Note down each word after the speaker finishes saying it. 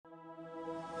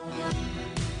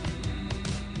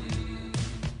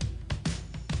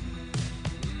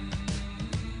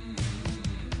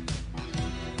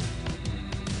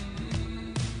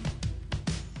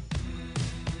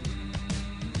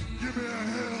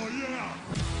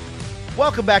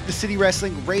Welcome back to City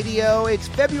Wrestling Radio. It's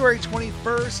February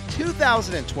 21st,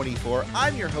 2024.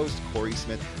 I'm your host, Corey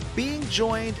Smith, being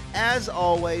joined, as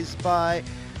always, by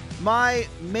my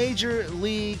Major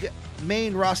League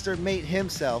main roster mate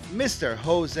himself, Mr.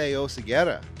 Jose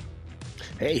Oseguera.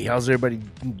 Hey, how's everybody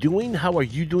doing? How are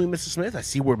you doing, Mr. Smith? I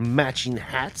see we're matching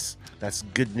hats. That's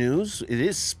good news. It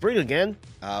is spring again.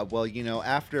 Well,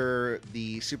 after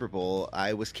the Super Bowl,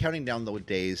 I was counting down the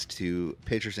days to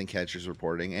pitchers and catchers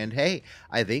reporting, and hey,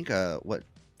 I think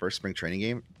first spring training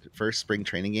game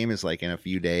is like in a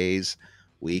few days,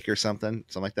 week or something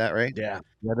like that, right? Yeah,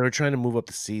 they were trying to move up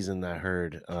the season, I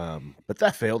heard, but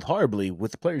that failed horribly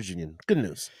with the players' union. Good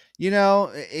news.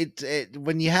 It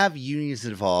when you have unions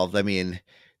involved, I mean,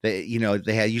 they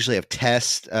usually have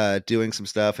Test doing some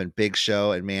stuff, and Big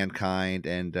Show and Mankind,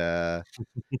 and the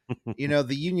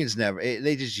unions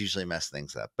they just usually mess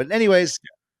things up. But anyways,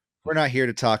 we're not here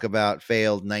to talk about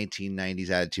failed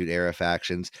 1990s Attitude Era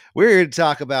factions. We're here to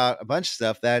talk about a bunch of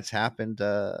stuff that's happened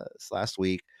this last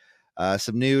week.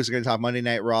 Some news. We're going to talk Monday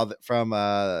Night Raw from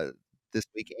this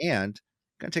week, and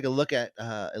going to take a look at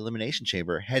Elimination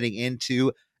Chamber heading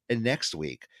into next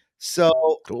week. So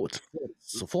it's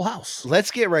a full house. Let's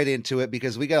get right into it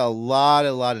because we got a lot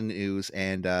of news,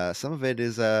 and some of it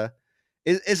is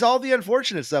all the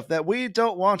unfortunate stuff that we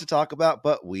don't want to talk about,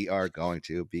 but we are going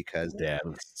to because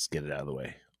let's get it out of the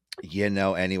way.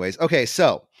 Anyways. Okay,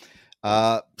 so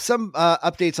some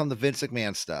updates on the Vince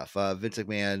McMahon stuff. Vince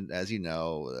McMahon, as you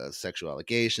know, sexual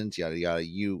allegations, yada yada.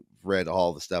 You read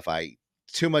all the stuff.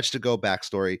 Too much to go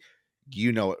backstory.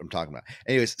 You know what I'm talking about.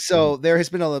 Anyways, so there has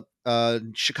been a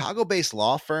Chicago-based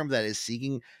law firm that is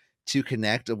seeking to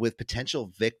connect with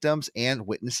potential victims and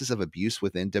witnesses of abuse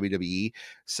within WWE.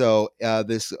 So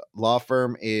this law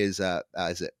firm is it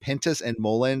Pentus and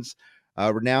Mullins,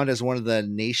 renowned as one of the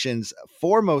nation's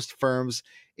foremost firms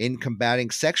in combating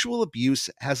sexual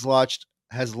abuse, has launched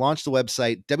the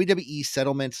website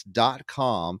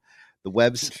WWEsettlements.com. The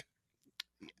website.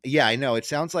 Yeah, I know. It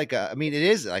sounds like it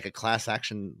is like a class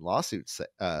action lawsuit site.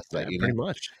 Pretty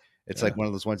much. It's like one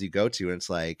of those ones you go to, and it's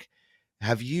like,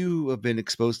 have you been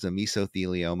exposed to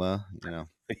mesothelioma?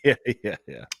 Yeah.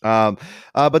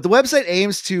 But the website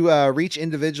aims to reach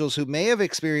individuals who may have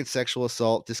experienced sexual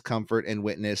assault, discomfort, and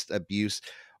witnessed abuse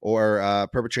or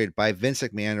perpetrated by Vince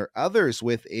McMahon or others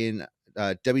within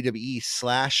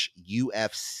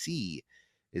WWE/UFC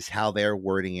is how they're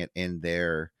wording it in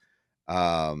their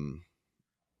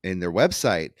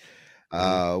website.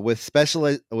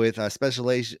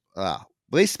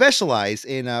 They specialize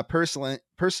in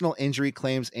personal injury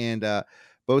claims and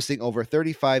boasting over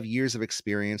 35 years of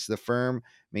experience. The firm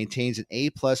maintains an A+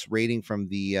 rating from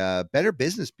the Better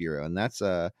Business Bureau, and that's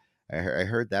I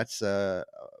heard that's a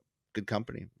good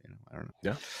company. I don't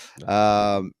know. Yeah.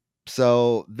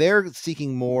 So they're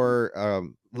seeking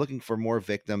more, looking for more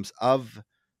victims of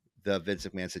the Vince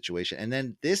McMahon situation, and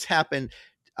then this happened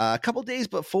a couple days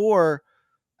before.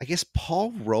 I guess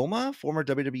Paul Roma, former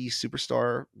WWE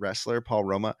superstar wrestler Paul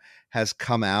Roma, has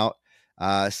come out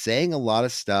saying a lot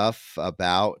of stuff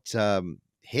about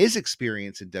his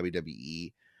experience in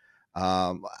WWE.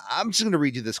 I'm just going to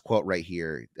read you this quote right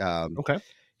here. Okay.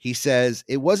 He says,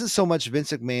 "It wasn't so much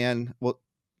Vince McMahon." Well,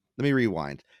 let me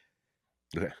rewind.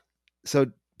 Okay. So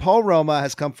Paul Roma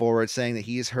has come forward saying that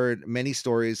he has heard many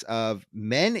stories of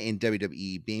men in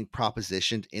WWE being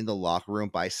propositioned in the locker room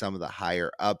by some of the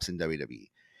higher ups in WWE.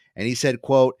 And he said,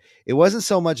 quote, "It wasn't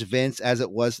so much Vince as it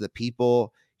was the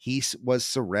people he was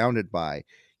surrounded by.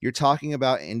 You're talking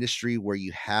about an industry where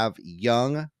you have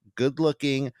young,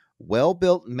 good-looking,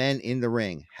 well-built men in the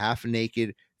ring, half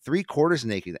naked, 3/4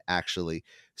 naked, actually.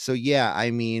 So yeah,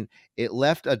 it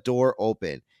left a door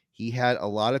open. He had a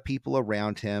lot of people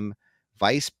around him,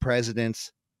 vice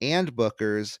presidents and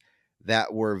bookers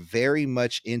that were very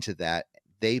much into that.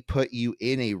 They put you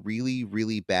in a really,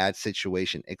 really bad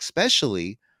situation,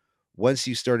 especially once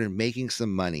you started making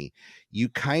some money. You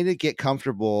kind of get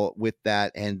comfortable with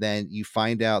that, and then you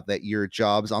find out that your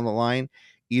job's on the line.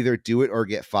 Either do it or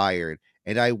get fired.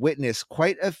 And I witnessed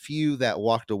quite a few that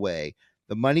walked away.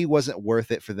 The money wasn't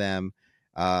worth it for them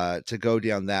to go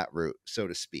down that route, so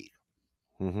to speak."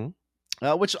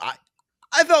 Which I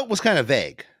thought was kind of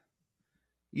vague.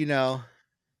 You know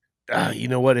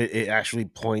what? It actually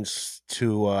points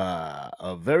to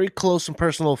a very close and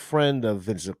personal friend of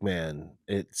Vince McMahon.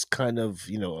 It's kind of,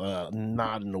 a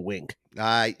nod and a wink.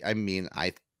 I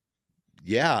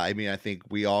think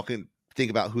we all can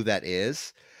think about who that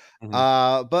is.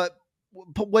 But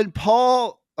when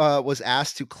Paul was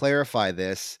asked to clarify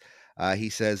this, He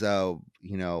says, "Oh,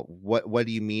 what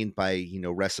do you mean by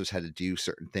wrestlers had to do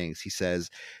certain things?" He says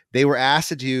they were asked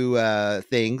to do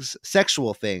things,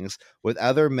 sexual things, with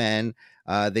other men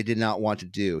they did not want to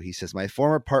do. He says, "My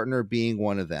former partner being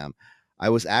one of them. I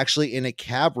was actually in a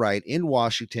cab ride in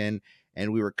Washington."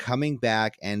 And we were coming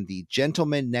back, and the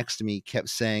gentleman next to me kept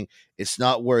saying, "It's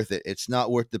not worth it. It's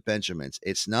not worth the Benjamins.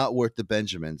 It's not worth the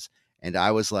Benjamins." And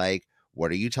I was like,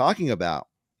 "What are you talking about?"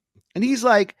 And he's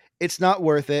like, "It's not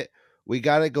worth it. We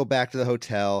got to go back to the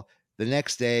hotel." The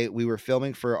next day, we were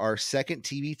filming for our second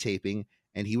TV taping,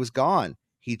 and he was gone.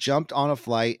 He jumped on a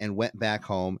flight and went back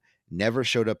home, never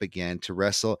showed up again to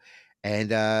wrestle.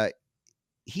 And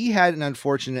he had an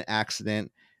unfortunate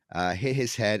accident, hit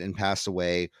his head, and passed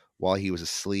away while he was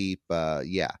asleep.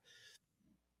 Yeah.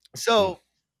 Mm. So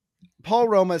Paul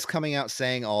Roma is coming out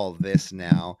saying all of this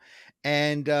now.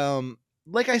 And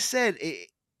like I said,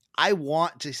 I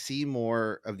want to see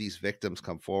more of these victims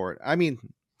come forward. I mean,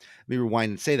 let me rewind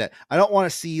and say that. I don't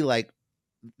want to see like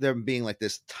there being like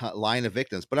this line of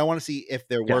victims, but I want to see if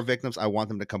there Yeah. were victims, I want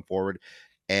them to come forward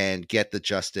and get the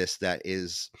justice that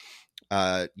is,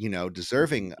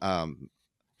 deserving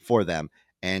for them,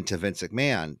 and to Vince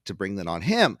McMahon to bring that on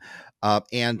him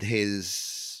and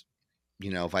his,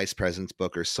 vice presidents,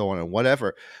 bookers, so on and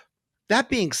whatever. That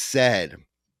being said,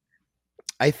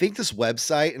 I think this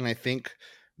website and I think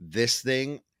this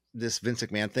thing, this Vince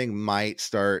McMahon thing, might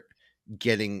start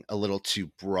getting a little too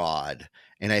broad.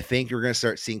 And I think you're going to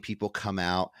start seeing people come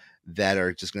out that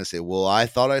are just going to say, "Well, I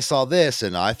thought I saw this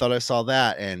and I thought I saw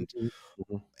that." Mhm,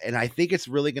 mhm. And I think it's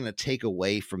really going to take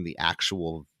away from the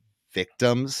actual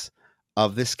victims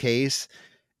of this case.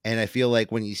 And I feel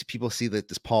like when people see that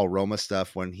this Paul Roma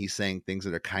stuff, when he's saying things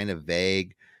that are kind of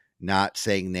vague, not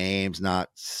saying names, not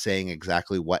saying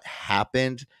exactly what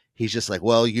happened, he's just like,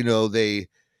 "Well,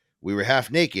 we were half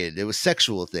naked. It was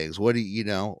sexual things. What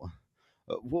do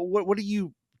what do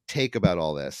you take about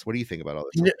all this? What do you think about all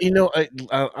this?"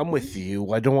 I'm with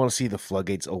you. I don't want to see the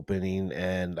floodgates opening,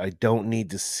 and I don't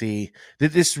need to see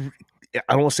that this.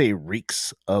 I don't want to say it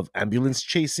reeks of ambulance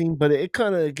chasing, but it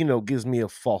kind of gives me a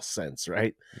false sense,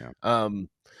 right? Yeah. Um,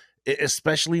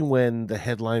 Especially when the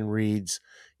headline reads,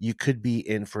 "You could be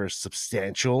in for a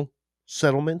substantial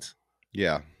settlement."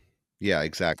 Yeah. Yeah,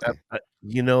 exactly.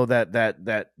 There's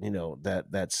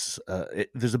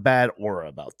a bad aura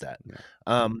about that.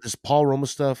 Yeah. This Paul Roma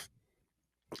stuff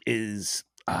is,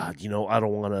 I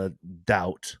don't want to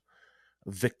doubt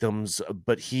victims,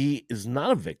 but he is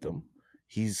not a victim.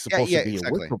 He's Yeah, supposed to yeah, be a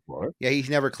exactly. whistleblower. Yeah, he's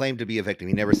never claimed to be a victim.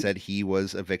 He never said he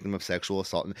was a victim of sexual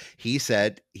assault. And he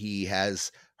said he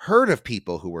has heard of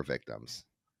people who were victims.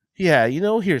 Yeah,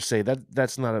 hearsay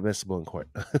that's not admissible in court.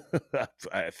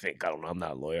 I think I don't know. I'm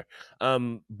not a lawyer.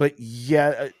 But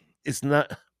yeah, it's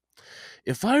not.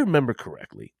 If I remember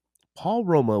correctly, Paul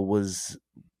Roma was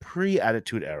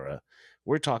pre-Attitude Era.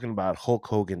 We're talking about Hulk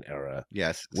Hogan era.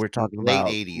 Yes, We're talking late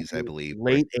about 80s, I believe.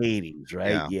 late 80s,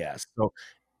 right? Yeah. Yeah. So,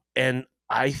 and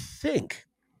I think,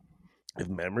 if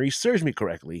memory serves me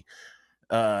correctly,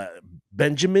 uh,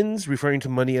 Benjamins, referring to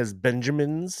money as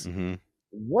Benjamins, Hmm.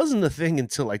 wasn't a thing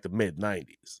until like the mid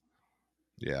 90s.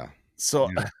 Yeah. So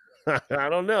Yeah. I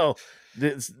don't know.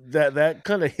 That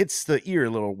kind of hits the ear a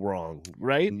little wrong,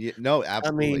 right? No, I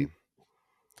absolutely. mean,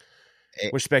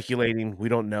 we're speculating. We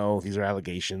don't know. These are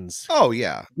allegations. Oh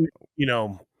yeah. You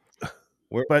know,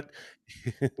 We're but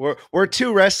we're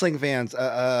two wrestling fans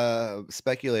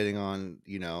speculating on,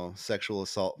 sexual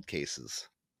assault cases.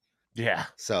 yeah,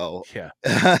 So yeah.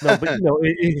 No, but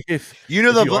if you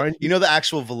are, you know the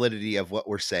actual validity of what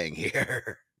we're saying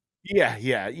here. yeah,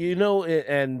 yeah,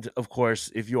 and of course,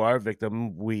 if you are a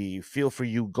victim, we feel for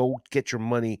you. Go get your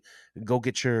money, go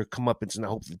get your comeuppance, and I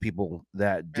hope the people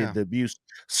that did Yeah, the abuse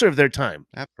serve their time.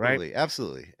 Right? absolutely.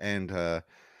 Absolutely.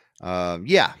 And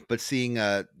yeah, but seeing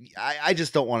I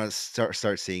just don't want to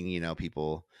start seeing,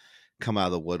 people come out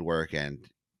of the woodwork and,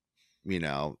 you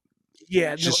know,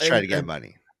 Yeah, no, just try to get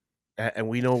money. and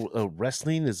we know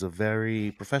wrestling is a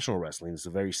very professional wrestling. It's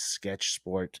a very sketch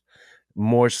sport,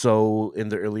 more so in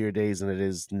the earlier days than it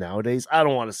is nowadays. I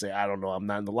don't want to say I don't know. I'm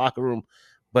not in the locker room,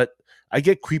 but I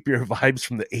get creepier vibes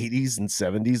from the 80s and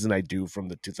 70s than I do from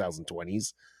the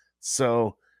 2020s.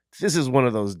 So this is one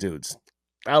of those dudes.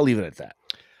 I'll leave it at that.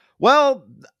 Well,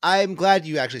 I'm glad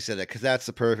you actually said that, because that's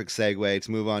the perfect segue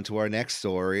to move on to our next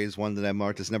story. Is one that I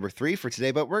marked as number 3 for today,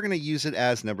 but we're going to use it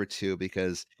as number 2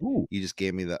 because Ooh, you just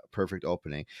gave me the perfect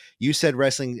opening. You said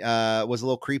wrestling was a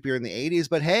little creepier in the 80s,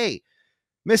 but hey,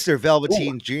 Mr. ooh,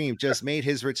 Velveteen Dream just made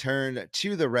his return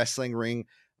to the wrestling ring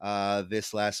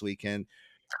this last weekend.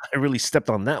 I really stepped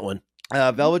on that one.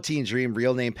 Velveteen Dream,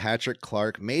 real name Patrick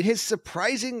Clark, made his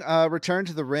surprising return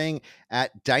to the ring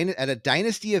at a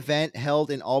Dynasty event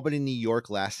held in Albany, New York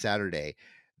last Saturday.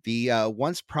 The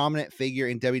once prominent figure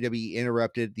in WWE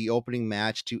interrupted the opening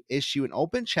match to issue an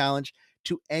open challenge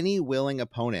to any willing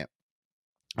opponent.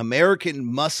 American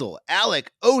Muscle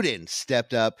Alec Odin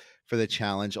stepped up for the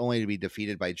challenge, only to be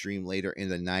defeated by Dream later in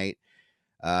the night.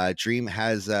 Dream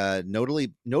has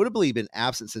notably been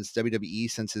absent since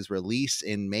WWE since his release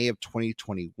in May of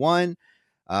 2021.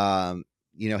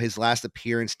 His last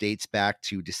appearance dates back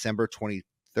to December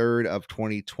 23rd of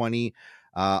 2020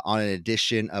 on an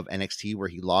edition of NXT where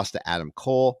he lost to Adam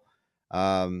Cole.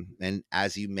 And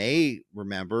as you may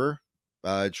remember,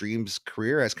 Dream's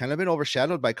career has kind of been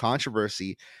overshadowed by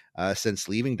controversy since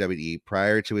leaving WWE.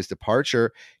 Prior to his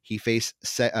departure, he faced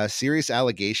serious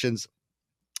allegations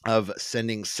of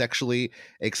sending sexually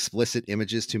explicit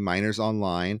images to minors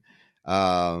online.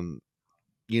 Um,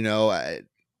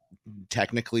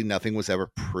 technically nothing was ever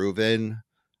proven,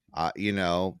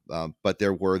 but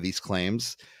there were these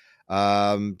claims.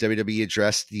 WWE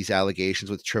addressed these allegations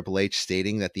with Triple H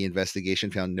stating that the investigation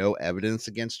found no evidence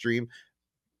against Dream,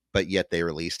 but yet they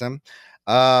released him.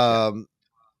 Yeah.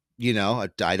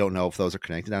 I don't know if those are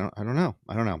connected. I don't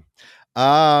know.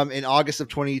 In August of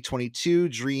 2022,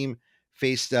 Dream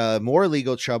faced more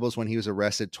legal troubles when he was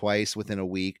arrested twice within a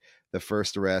week. The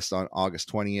first arrest on August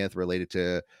 20th related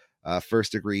to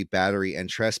first degree battery and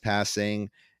trespassing.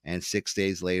 And 6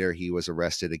 days later, he was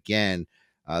arrested again,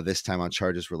 this time on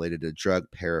charges related to drug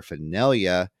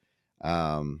paraphernalia.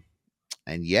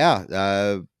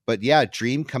 But yeah,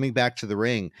 Dream coming back to the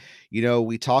ring.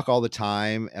 We talk all the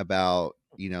time about,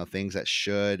 things that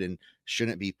should and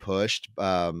shouldn't be pushed,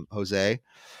 Jose.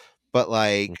 But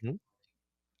like, Mhm.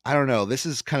 I don't know. This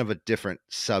is kind of a different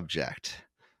subject.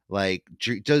 Like,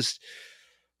 does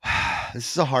this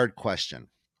is a hard question.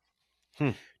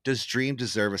 Hmm. Does Dream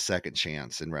deserve a second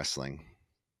chance in wrestling?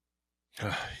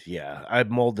 Yeah, I've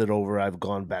mulled it over. I've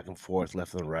gone back and forth,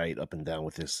 left and right, up and down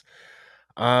with this.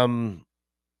 Um,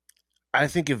 I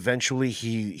think eventually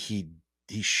he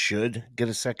should get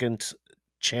a second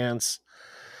chance.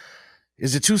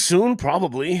 Is it too soon?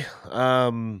 Probably.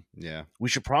 Yeah. We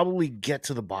should probably get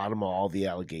to the bottom of all the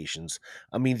allegations.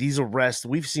 I mean, these arrests,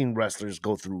 we've seen wrestlers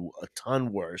go through a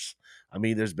ton worse. I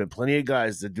mean, there's been plenty of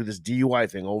guys that do this DUI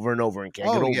thing over and over and can't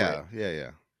get Oh over it. yeah,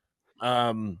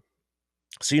 yeah. Um,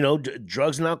 so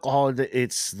drugs and alcohol,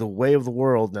 it's the way of the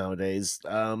world nowadays.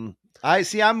 I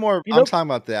see. I'm You know, talking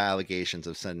about the allegations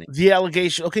of sending. the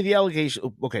allegation. Okay, the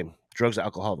allegation. Okay, drugs,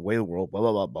 alcohol, the way of the world. Blah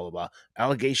blah blah blah blah blah.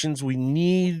 Allegations. We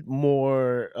need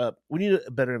more. We need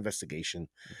a better investigation.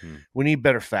 Mhm. We need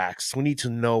better facts. We need to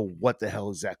know what the hell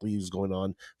exactly was going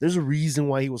on. There's a reason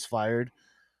why he was fired.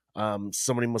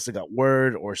 Somebody must have got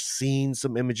word or seen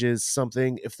some images,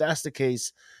 something. If that's the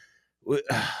case,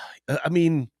 I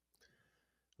mean,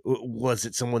 was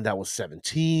it someone that was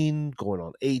 17 going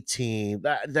on 18?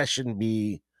 That shouldn't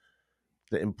be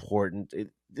the important.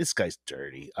 This guy's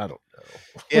dirty. I don't know.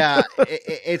 Yeah,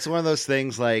 it's one of those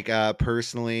things. Like,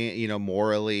 personally,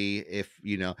 morally, if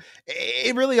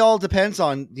it really all depends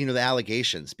on the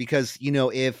allegations, because Yeah.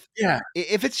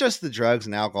 if it's just the drugs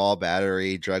and alcohol,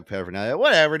 battery, drug paraphernalia,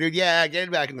 whatever, dude. Yeah,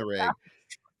 get back in the ring.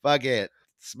 Fuck it.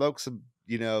 Smoke some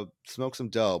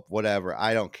dope, whatever.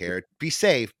 I don't care. Be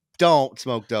safe. Don't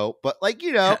smoke dope, but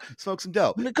smoke some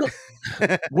dope.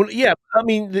 Well, yeah, I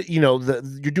mean,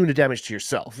 you're doing the damage to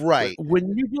yourself. Right.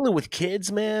 When you're dealing with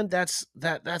kids, man, that's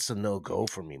a no go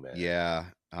for me, man. Yeah.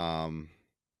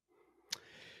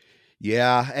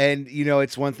 Yeah, and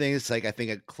it's one thing. It's like I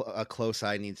think a close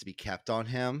eye needs to be kept on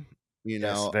him. You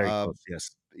Yes, know, very um, close.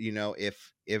 Yes.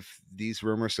 if these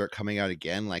rumors start coming out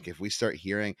again, like if we start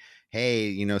hearing,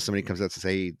 hey, somebody comes out to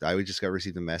say, I would just got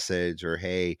received a message, or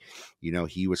hey,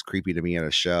 he was creepy to me at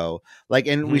a show, like,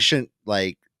 and we Mhm. shouldn't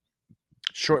like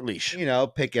Short leash.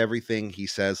 pick everything he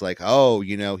says, like, oh,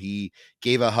 he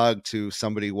gave a hug to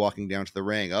somebody walking down to the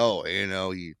ring. Oh,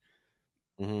 he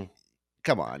Mhm.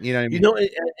 come on, you know what I You mean? know,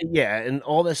 yeah, and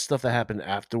all that stuff that happened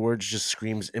afterwards just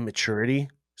screams immaturity,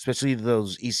 especially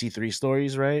those EC3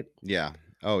 stories, right? Yeah.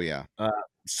 Oh yeah. Uh,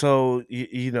 so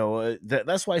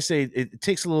that's why I say it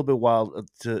takes a little bit while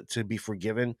to be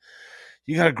forgiven.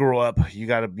 You got to grow up. You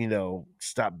got to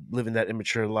stop living that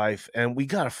immature life, and we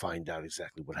got to find out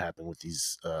exactly what happened with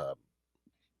these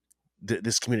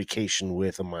this communication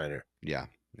with a minor. Yeah.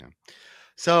 Yeah.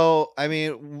 So, I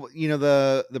mean,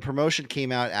 the promotion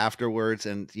came out afterwards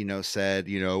and, said,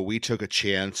 we took a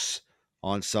chance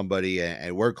on somebody,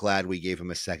 and we're glad we gave him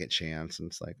a second chance. And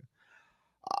it's like,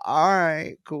 all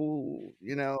right, cool.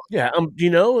 Yeah,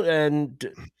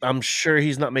 and I'm sure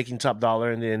he's not making top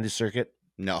dollar in the indie circuit.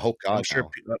 No, oh I'm God, sure.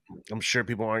 no. I'm sure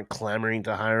people aren't clamoring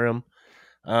to hire him.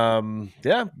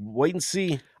 Yeah, wait and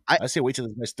see. I I say wait till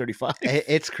this guy's 35.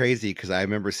 it's crazy because I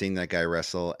remember seeing that guy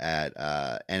wrestle at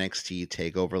NXT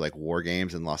Takeover, like War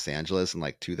Games in Los Angeles in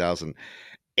like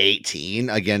 2018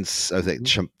 against I think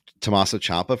Mhm, Tommaso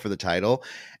Ciampa for the title,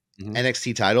 mhm.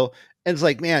 NXT title. And it's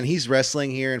like, man, he's wrestling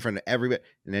here in front of everybody.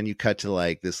 And then you cut to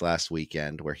like this last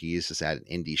weekend where he's just at an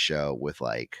indie show with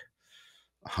like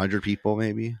 100 people,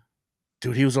 maybe.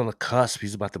 Dude, he was on the cusp.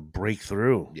 He's about to break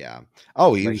through. Yeah.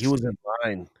 Oh, he Like he was. was in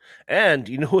line. And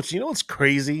you know what's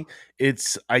crazy?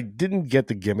 It's I didn't get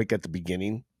the gimmick at the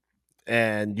beginning.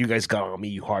 And you guys got on me,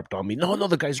 you harped on me. No, no,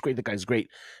 the guy's great, the guy's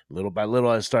great. Little by little,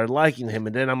 I started liking him,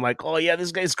 and then I'm like, oh yeah,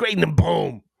 this guy's great, and then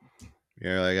boom.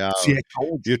 You're like, See, oh, I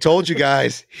told you you. told you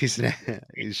guys he's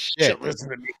he's Should shit. listen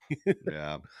to me.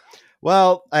 Yeah.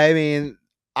 Well, I mean,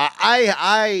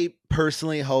 I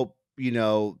personally hope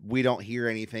we don't hear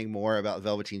anything more about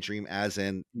Velveteen Dream. As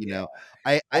in, Yeah,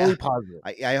 I I only positive.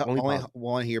 I Only only positive.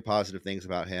 want to hear positive things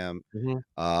about him. Mhm.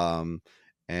 Um,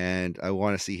 and I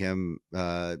want to see him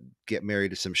get married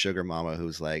to some sugar mama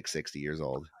who's like 60 years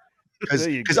old. There Because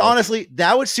you because go. honestly,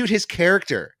 that would suit his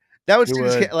character. That would It suit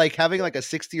his would. like having like a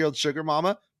 60-year-old sugar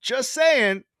mama. Just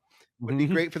saying, would be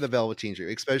Mhm. great for the Velveteen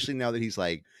Dream, especially now that he's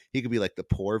like he could be like the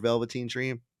poor Velveteen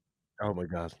Dream. Oh my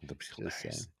god, that'd be Just saying.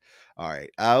 hilarious. All right.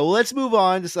 Well, let's move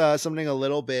on to something a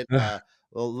little bit, a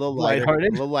little lighter, a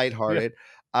Lighthearted? little Yeah, lighthearted.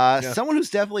 yeah. Someone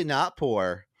who's definitely not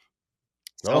poor,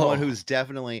 someone Oh, who's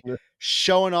definitely yeah.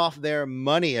 showing off their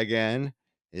money again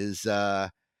is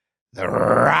The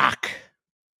Rock.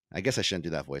 I guess I shouldn't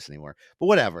do that voice anymore, but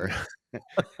whatever.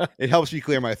 It helps me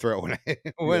clear my throat when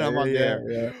when Yeah, I'm yeah, on yeah,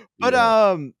 there. yeah, But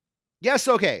yeah. yes,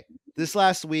 okay. This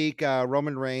last week,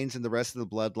 Roman Reigns and the rest of the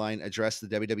Bloodline addressed the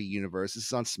WWE Universe. This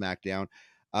is on SmackDown.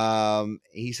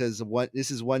 He says what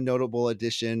this is one notable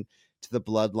addition to the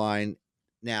Bloodline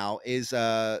now is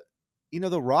The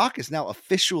Rock is now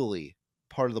officially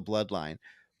part of the Bloodline,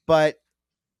 but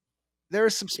there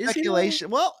is some Is he though? speculation.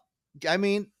 Well, I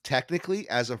mean, technically,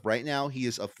 as of right now, he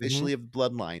is Mhm. officially of the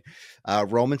Bloodline.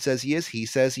 Roman says he is. He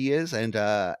says he is, and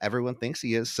everyone thinks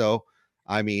he is. So,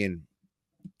 I mean,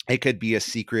 it could be a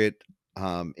secret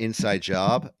inside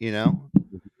job. Mhm,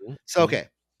 So, mhm. okay,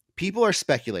 people are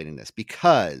speculating this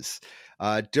because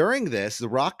during this, The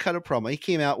Rock cut a promo. He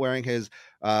came out wearing his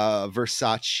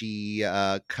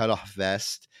Versace cutoff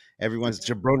vest. Everyone His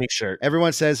jabroni shirt.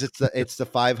 Everyone says it's the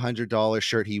 $500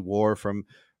 shirt he wore from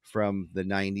the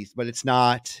 90s, but it's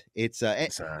not. It's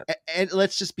It's not. and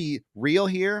let's just be real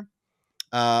here.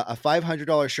 A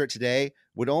 $500 shirt today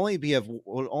would only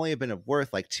have been of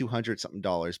worth like 200 something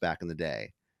dollars back in the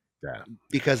day Yeah, yeah.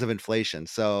 because of inflation.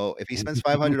 So if he spends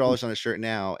 $500 on a shirt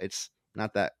now, it's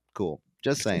not that cool.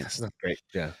 Just saying. That's not great.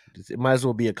 Yeah, it might as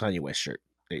well be a Kanye West shirt.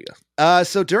 There you go.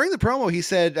 So during the promo, he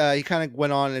said he kind of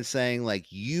went on and saying like,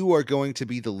 "You are going to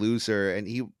be the loser," and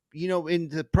in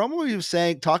the promo he was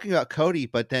saying talking about Cody,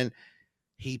 but then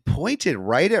he pointed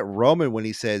right at Roman when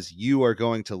he says, "You are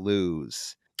going to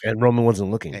lose." And Roman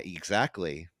wasn't looking.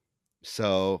 Exactly.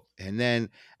 So, and then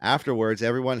afterwards,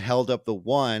 everyone held up the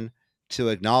one to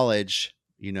acknowledge,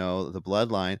 the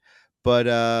bloodline,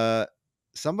 but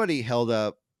somebody held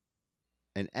up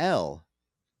an L.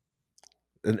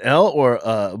 An L or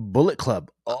a Bullet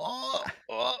Club? Oh,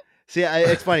 oh. See,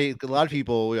 it's funny. A lot of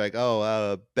people were like,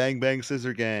 "Oh, bang bang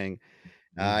scissor gang."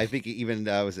 Mm, I think even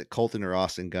was it Colton or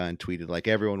Austin Gunn tweeted like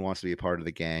everyone wants to be a part of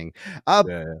the gang. Uh,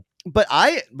 yeah, yeah. but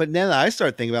then I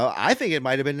start thinking about I think it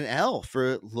might have been an L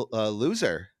for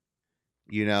loser.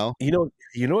 You know You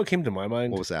know what came to my what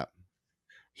mind? was that?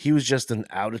 He was just an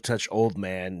out of touch old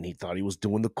man, and he thought he was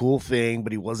doing the cool thing,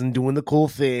 but he wasn't doing the cool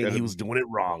thing. Could He have was doing it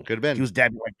wrong. could have He been was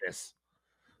dabbing like this.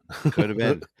 could have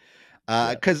been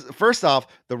Yeah, because first off,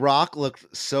 The Rock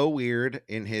looked so weird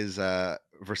in his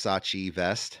Versace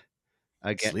vest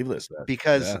again sleeveless vest.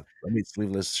 because Yeah, I mean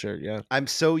sleeveless shirt. Yeah. I'm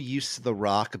so used to The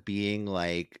Rock being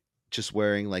like just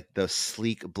wearing like the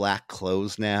sleek black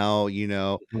clothes now,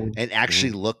 Mhm, and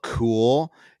actually mhm. look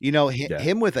cool. Yeah.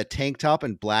 Him with a tank top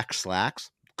and black slacks,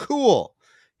 cool.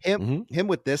 Him Mhm. him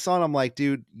with this on, I'm like,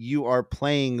 dude, you are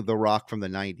playing The Rock from the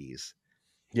 90s.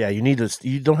 Yeah, you need this.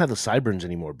 You don't have the sideburns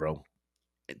anymore, bro.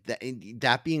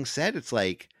 That being said, it's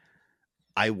like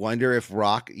I wonder if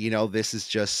Rock, this is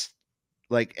just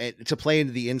like to play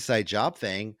into the inside job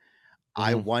thing.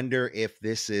 I Mhm. wonder if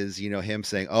this is, him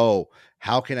saying, "Oh,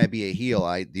 how can I be a heel?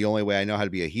 The only way I know how to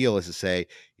be a heel is to say,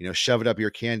 shove it up your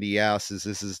candy asses.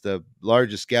 This is the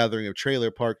largest gathering of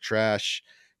trailer park trash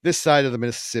this side of the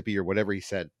Mississippi," or whatever he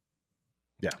said.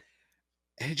 Yeah.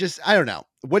 I don't know.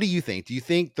 What do you think? Do you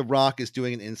think The Rock is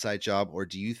doing an inside job, or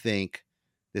do you think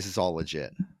this is all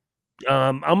legit?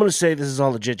 I'm gonna say this is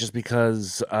all legit just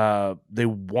because they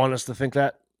want us to think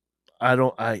that. I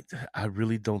don't. I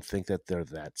really don't think that they're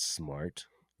that smart.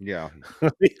 Yeah.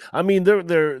 I mean,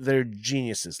 they're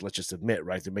geniuses. Let's just admit,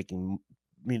 right? They're making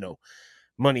you know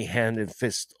money hand and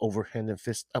fist over hand and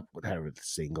fist up, whatever the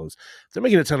saying goes. They're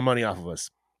making a ton of money off of us.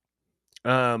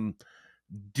 Um,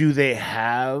 do they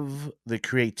have the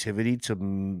creativity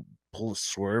to pull a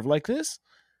swerve like this?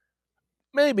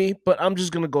 Maybe, but I'm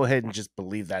just gonna go ahead and just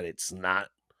believe that it's not.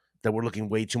 That we're looking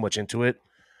way too much into it.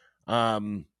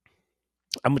 Um,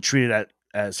 I'm gonna treat it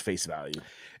as face value.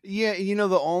 Yeah,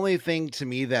 the only thing to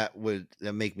me that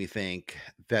make me think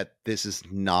that this is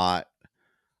not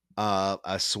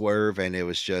a swerve and it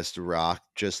was just Rock,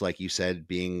 just like you said,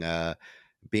 being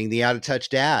the out of touch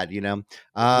dad,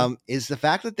 Mhm. is the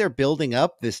fact that they're building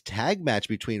up this tag match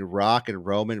between Rock and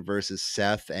Roman versus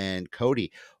Seth and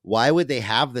Cody. Why would they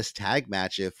have this tag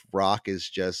match if Rock is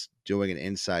just doing an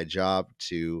inside job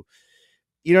to,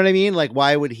 you know what I mean? Like,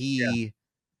 why would Yeah, he?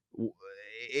 w-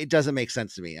 It doesn't make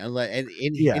sense to me. And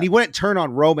yeah, he wouldn't turn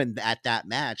on Roman at that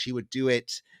match. He would do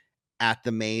it at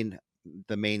the main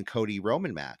Cody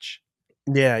Roman match.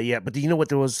 yeah. But do you know what?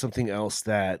 There was something else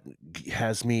that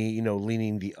has me,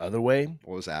 leaning the other way,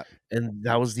 What was that? and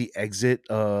that was the exit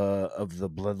of the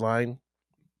Bloodline.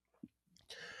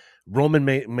 Roman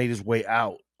made his way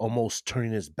out, almost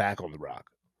turning his back on the Rock.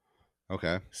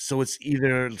 Okay. So it's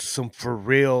either some for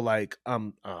real, like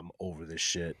I'm over this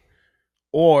shit,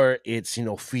 or it's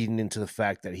feeding into the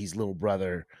fact that he's little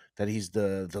brother, that he's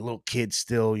the little kid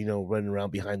still, running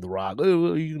around behind the Rock.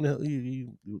 Oh,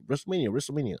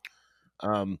 WrestleMania.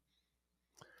 Um,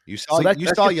 You saw so you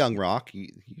that saw gets Young Rock. You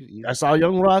I saw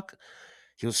Young Rock.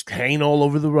 He was hanging all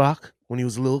over the Rock when he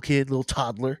was a little kid, little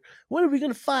toddler. When are we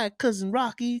gonna fight, cousin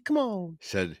Rocky? Come on.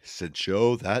 said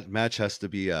Joe, that match has to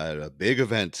be at a big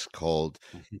event called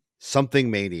something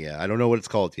Mania. I don't know what it's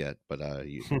called yet, but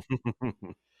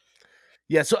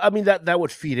Yeah, so I mean that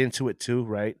would feed into it too,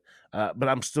 right? But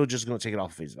I'm still just gonna take it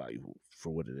off face value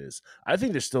for what it is. I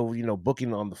think they're still,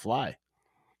 booking on the fly.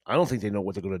 I don't think they know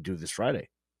what they're gonna do this Friday.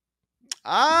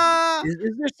 ah Is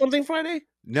there something Friday?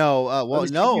 no, Are well they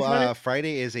taping no, Friday?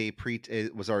 Friday is a pre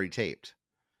it was already taped.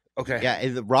 Okay. Yeah,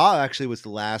 and the Raw actually was the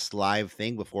last live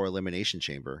thing before Elimination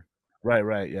Chamber.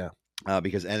 Right, yeah.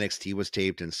 Because NXT was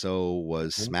taped and so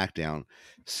was Mhm. SmackDown.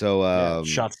 So Yeah.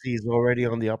 Shotzi is already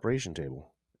on the operation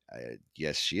table.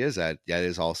 yes, she is. That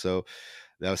is also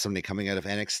that was something coming out of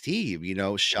NXT.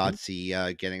 Mhm.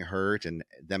 Shotzi getting hurt and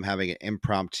them having an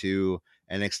impromptu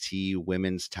NXT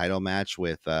Women's Title match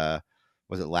with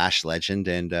was it Lash Legend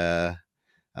and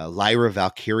Lyra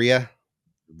Valkyria?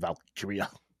 Valkyria.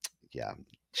 Yeah,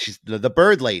 she's the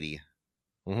Bird Lady.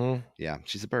 Mhm. Yeah,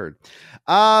 she's a bird.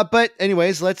 But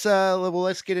anyways, let's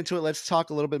get into it. Let's talk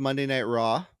a little bit Monday Night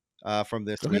Raw from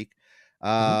this Okay. week.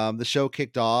 Mhm. The show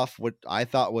kicked off what I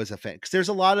thought was a fan because there's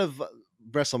a lot of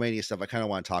WrestleMania stuff I kind of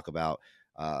want to talk about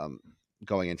um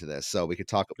going into this. So we could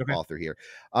talk Okay. all through here.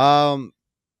 Um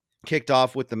Kicked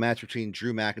off with the match between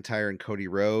Drew McIntyre and Cody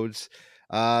Rhodes.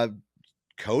 Uh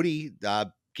Cody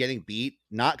getting beat,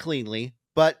 not cleanly,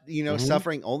 but Mhm.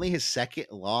 suffering only his second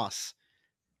loss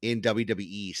in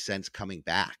WWE since coming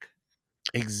back.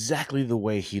 Exactly the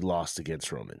way he lost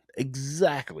against Roman.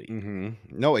 Exactly.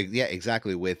 No, yeah,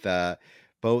 exactly. With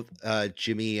both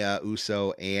Jimmy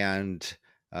Uso and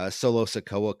Solo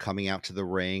Sokoa coming out to the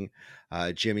ring,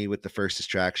 Jimmy with the first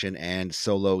distraction, and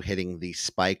Solo hitting the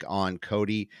spike on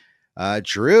Cody.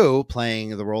 Drew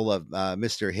playing the role of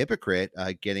Mr. Hypocrite,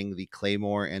 getting the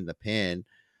Claymore and the pin,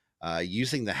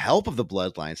 using the help of the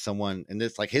Bloodline. Someone, and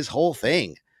it's like his whole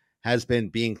thing has been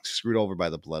being screwed over by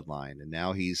the Bloodline, and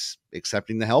now he's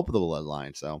accepting the help of the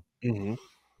Bloodline. So, Mhm.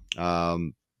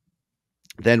 um,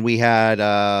 then we had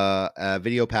a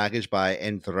video package by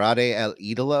Andrade El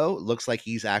Idolo. Looks like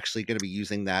he's actually going to be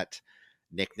using that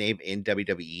nickname in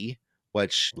WWE,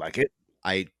 which Like it.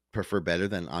 I prefer better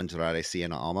than Andrade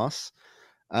Cien Almas.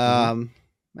 Mhm. Um,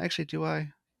 Actually, do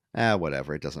I?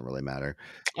 Whatever. It doesn't really matter.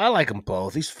 I like them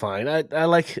both. He's fine. I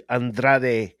like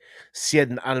Andrade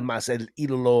Cien Almas El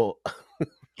Idolo all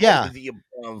Yeah. of the I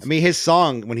above. mean, his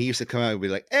song when he used to come out would be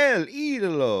like El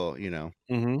Idolo.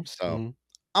 Mhm. So Mhm.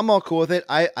 I'm all cool with it.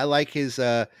 I like his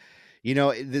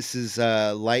this is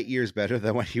light years better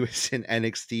than when he was in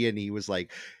NXT and he was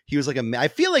like I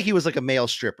feel like he was like a male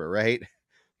stripper, right?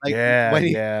 Like Yeah, when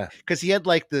he yeah. because he had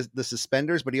like the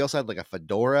suspenders, but he also had like a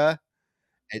fedora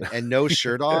and no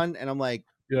shirt on. And I'm like,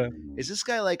 Yeah. is this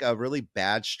guy like a really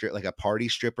bad strip, like a party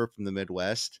stripper from the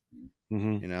Midwest?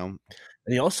 Mhm. You know?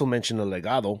 And he also mentioned the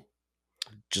legado,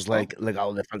 just Oh, like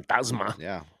Legado de Fantasma.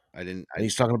 yeah. I didn't. And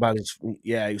he's talking about his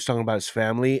he was talking about his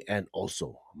family and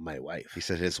also my He wife.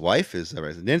 said his wife is a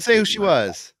resident. Didn't say who she My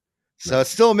was. So no. it's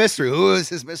still a mystery. Who is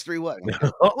his mystery wife?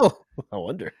 Oh, I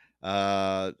wonder.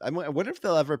 I wonder if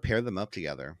they'll ever pair them up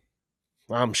together.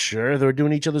 I'm sure they're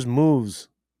doing each other's moves.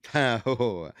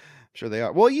 Oh, I'm sure they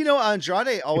are. Well,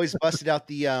 Andrade always busted out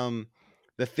the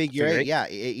figure Figure eight. eight. Yeah,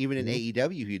 even in Mhm,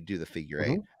 AEW, he'd do the figure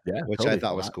eight, yeah, which I totally, a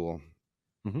thought was lot. cool.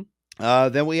 Mhm.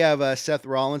 Then we have Seth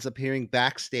Rollins appearing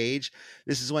backstage.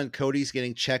 This is when Cody's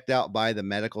getting checked out by the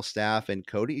medical staff, and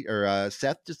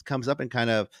Seth just comes up and kind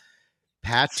of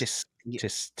pats. Tisk,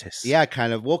 tisk, tisk. Yeah,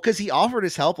 kind of. Well, because he offered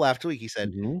his help last week. He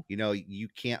said, Mhm. you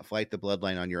can't fight the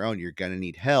bloodline on your own. You're gonna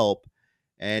need help.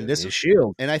 And Give me this a was,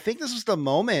 shield. and I think this was the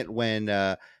moment when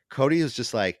Cody was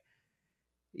just like,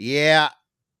 "Yeah,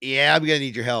 yeah, I'm gonna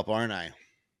need your help, aren't I?"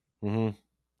 Mhm.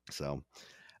 So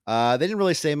they didn't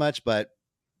really say much, but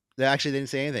they didn't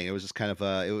say anything. It was just kind of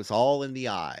it was all in the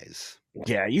eyes.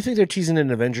 Yeah, you think they're teasing an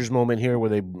Avengers moment here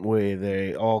where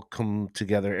they all come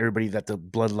together, everybody that the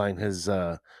bloodline has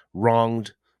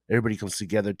wronged, everybody comes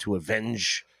together to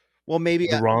avenge Well, the maybe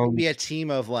a wrongs. team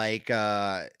of like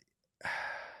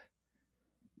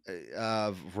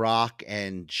Rock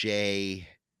and Jay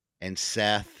and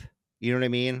Seth. You know what I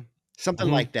mean? Something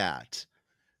Mhm. like that.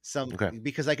 Some Okay.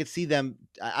 because I could see them.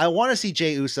 I want to see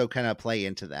Jay Uso kind of play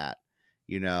into that.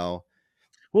 You know?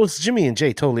 Well, it's Jimmy and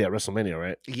Jay totally at WrestleMania,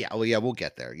 right? Yeah. Well, yeah, we'll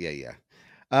get there. Yeah,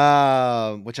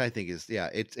 yeah. Which I think is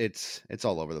it's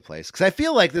all over the place because I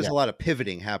feel like there's Yeah. a lot of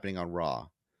pivoting happening on Raw.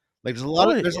 Like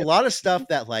Oh, there's a yeah. lot of stuff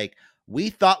that like we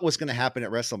thought was going to happen at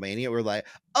WrestleMania. We're like,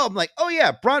 I'm like, oh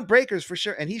yeah, Braun Breaker's for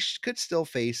sure, and he could still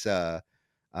face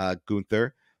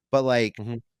Gunther, but like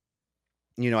Mhm.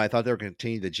 I thought they were going to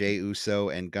continue the Jey Uso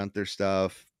and Gunther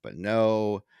stuff, but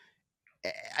no.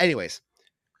 Anyways,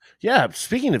 Yeah,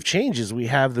 speaking of changes, we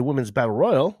have the Women's Battle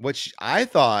Royal. which I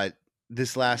thought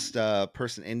this last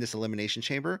person in this elimination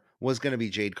chamber was going to be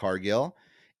Jade Cargill.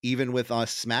 Even with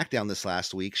SmackDown this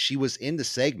last week, she was in the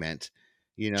segment,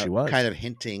 She kind was. of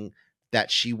hinting that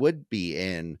she would be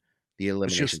in the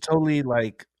But she was elimination. totally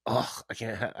like, "Oh, I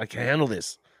can't handle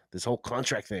this whole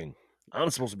contract thing. I'm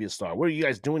supposed to be a star. What are you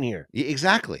guys doing here?"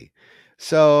 Exactly.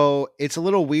 So it's a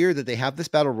little weird that they have this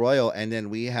battle royal, and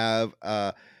then we have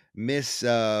Miss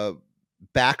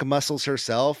Back Muscles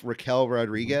herself, Raquel Mhm.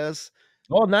 Rodriguez.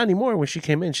 Oh, not anymore. When she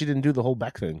came in, she didn't do the whole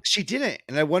back thing. She didn't,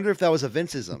 and I wonder if that was a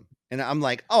Vinceism. And I'm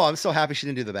like, oh, I'm so happy she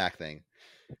didn't do the back thing.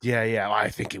 Yeah, yeah, I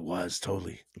think it was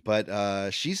totally.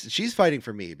 But she's fighting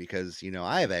for me because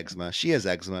I have eczema. She has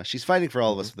eczema. She's fighting for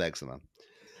all of Mhm, us with eczema.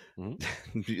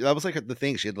 mhm. That was like the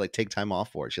thing. She had to like take time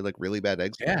off for it. She had like really bad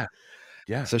eczema. Yeah,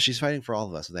 yeah. So she's fighting for all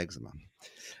of us with eczema.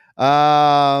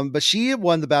 But she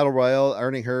won the battle royal,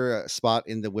 earning her spot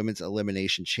in the women's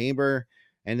elimination chamber.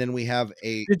 And then we have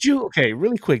a Did you okay,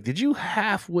 really quick, did you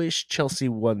half wish Chelsea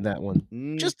won that one?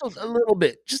 mm, Just a little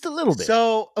bit, just a little bit.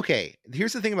 so okay.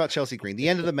 Here's the thing about Chelsea Green. The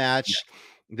end of the Yeah. match,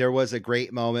 there was a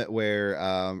great moment where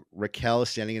Raquel is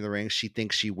standing in the ring. She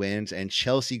thinks she wins, and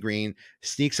Chelsea Green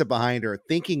sneaks up behind her,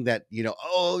 thinking that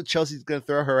oh, Chelsea's gonna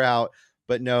throw her out,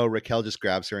 but no, Raquel just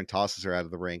grabs her and tosses her out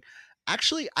of the ring.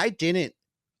 Actually, I didn't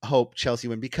hope Chelsea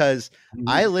win because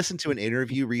I Mhm. listened to an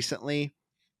interview recently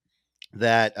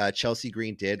that Chelsea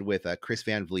Green did with Chris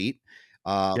Van Vliet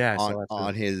Yeah, I saw that too.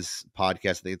 on his podcast.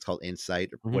 I think it's called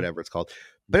Insight or Mhm, whatever it's called.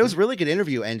 But it was mhm. a really good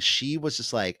interview, and she was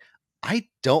just like, "I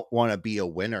don't want to be a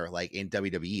winner like in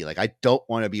WWE. Like I don't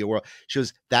want to be a world." She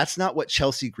goes, "That's not what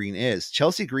Chelsea Green is.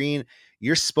 Chelsea Green,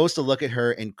 you're supposed to look at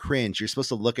her and cringe. You're supposed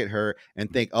to look at her and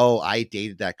think, "Oh, I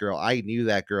dated that girl. I knew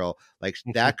that girl. Like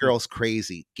that girl's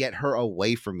crazy. Get her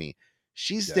away from me."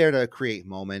 She's Yeah, there to create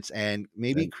moments and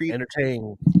maybe and create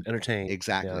entertain, yeah.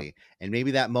 exactly. And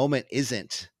maybe that moment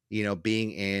isn't,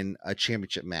 being in a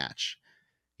championship match.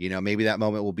 Maybe that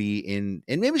moment will be in,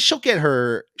 and maybe she'll get,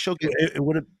 It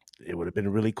would've been a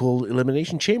really cool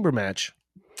Elimination Chamber match.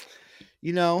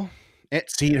 you know, it,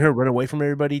 Seeing her run away from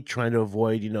everybody, trying to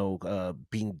avoid,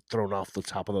 being thrown off the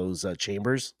top of those,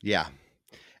 chambers. yeah.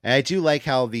 And I do like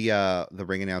how the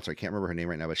ring announcer, I can't remember her name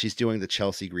right now, but she's doing the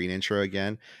Chelsea Green intro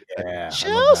again. Yeah, I love that.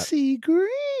 Chelsea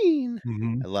Green.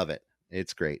 Mhm. I love it.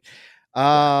 It's great.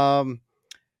 Yeah. Um,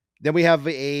 then we have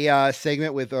a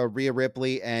segment with Rhea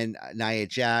Ripley and Nia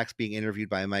Jax being interviewed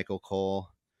by Michael Cole.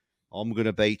 I'm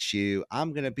gonna beat you.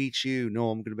 I'm gonna beat you. No,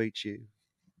 I'm gonna beat you.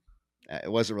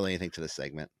 It wasn't really anything to the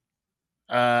segment.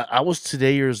 I was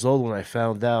today years old when I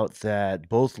found out that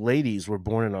both ladies were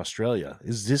born in Australia.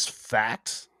 Is this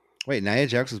fact? Wait, Nia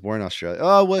Jax was born in Australia.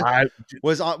 Oh, I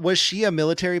was she a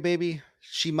military baby?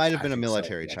 She might have I been a think so.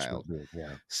 military Yeah, she child. must be. Yeah,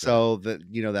 yeah, So that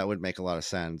that would make a lot of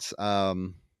sense.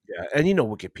 Yeah, and you know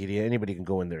Wikipedia, anybody can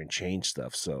go in there and change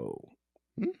stuff. So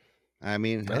Hmm, I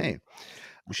mean, uh, hey.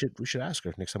 we should ask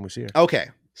her next time we see her. Okay.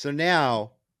 So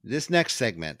now this next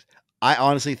segment, I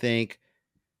honestly think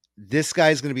this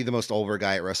guy's going to be the most over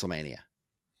guy at WrestleMania.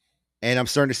 And I'm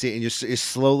starting to see it and just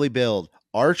slowly build.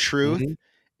 Our truth Mhm.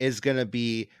 is going to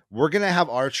be, we're going to have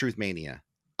our truth mania.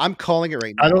 I'm calling it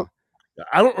right I don't now.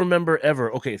 I don't remember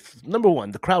ever. Okay, number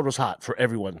one, the crowd was hot for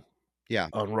everyone Yeah.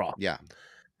 on Raw. Yeah.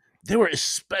 They were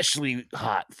especially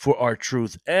hot for our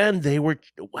truth, and they were.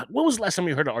 When was the last time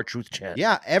you heard our truth chant?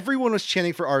 Yeah. Everyone was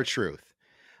chanting for our truth.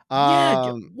 Yeah,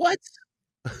 Um, what?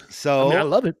 I mean, I So,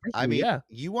 love it I personally. mean, Yeah.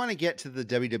 you want to get to the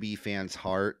WWE fans'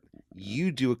 heart,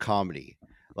 you do a comedy.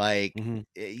 Like, Mhm.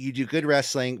 you do good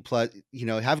wrestling, plus,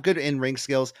 have good in ring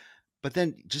skills, but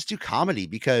then just do comedy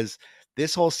because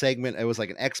this whole segment, it was like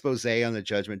an expose on the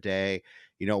Judgment Day,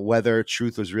 whether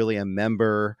Truth was really a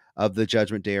member of the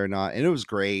Judgment Day or not. And it was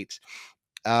great.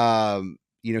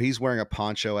 He's wearing a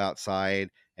poncho outside.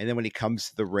 And then when he comes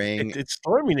to the ring, It's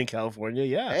storming in California.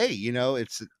 Yeah. hey,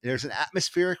 there's an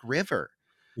atmospheric river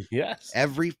Yes.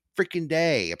 every freaking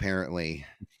day, apparently.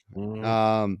 Mhm.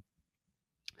 Um,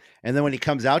 and then when he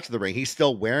comes out to the ring, he's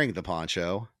still wearing the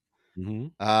poncho.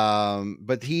 Mhm.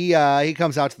 But he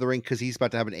comes out to the ring because he's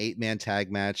about to have an 8-man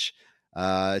tag match.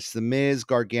 It's the Miz,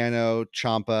 Gargano,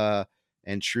 Ciampa,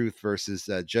 and Truth versus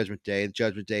Judgment Day. The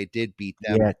Judgment Day did beat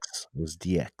them. DX. It was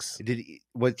DX.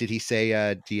 What did he say?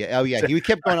 Oh yeah, he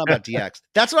kept going on about DX.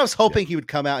 That's what I was Yeah. hoping he would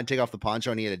come out and take off the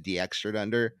poncho and he had a DX shirt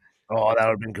under. Oh, that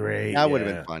would've been great. That would have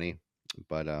been Yeah. funny.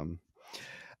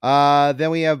 But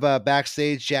then we have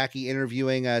backstage Jackie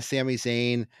interviewing Sami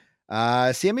Zayn.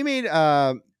 Sami made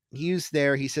he was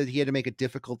there. He said he had to make a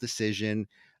difficult decision.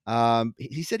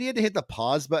 He said he had to hit the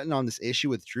pause button on this issue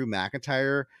with Drew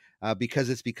McIntyre because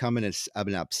it's become an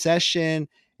obsession.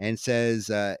 And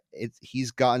says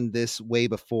he's gotten this way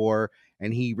before,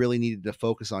 and he really needed to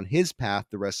focus on his path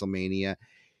to WrestleMania.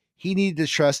 He needed to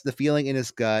trust the feeling in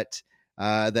his gut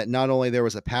that not only there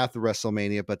was a path to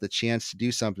WrestleMania, but the chance to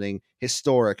do something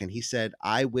historic. And he said,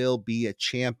 I will be a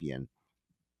champion.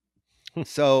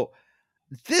 So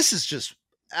this is just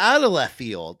out of left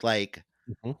field. Like,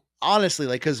 Mhm. honestly,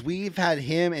 like, because we've had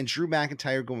him and Drew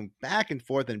McIntyre going back and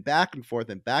forth and back and forth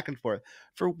and back and forth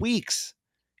for weeks,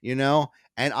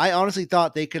 And I honestly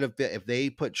thought they could have been, if they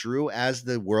put Drew as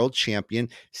the world champion,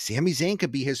 Sami Zayn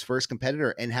could be his first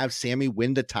competitor and have Sami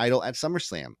win the title at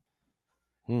SummerSlam.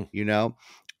 Hmm. You know,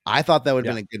 I thought that would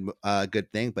have Yeah. been a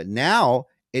good thing, but now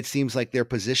it seems like they're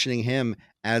positioning him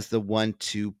as the one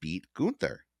to beat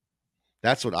Gunther.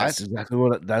 That's what I. That's exactly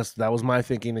what that was my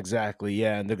thinking exactly,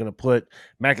 yeah, and they're gonna put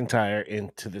McIntyre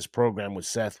into this program with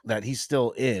Seth that he's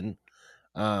still in.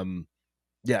 Um,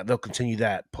 yeah, they'll continue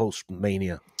that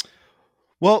post-Mania.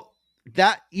 Well,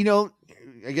 that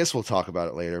I guess we'll talk about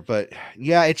it later, but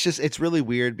yeah, it's really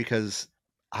weird because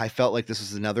I felt like this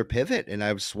was another pivot, and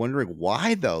I was wondering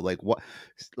why though. Like what?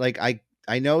 Like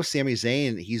I know Sami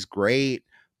Zayn, he's great,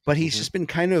 but he's Mhm. just been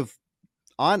kind of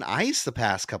on ice the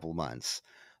past couple months.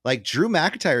 Like Drew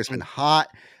McIntyre has been Mm,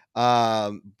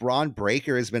 hot. Braun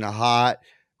Breaker has been hot.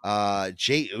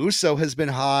 Jay Uso has been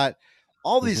hot.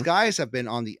 All these mhm. guys have been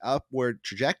on the upward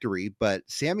trajectory, but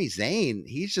Sami Zayn,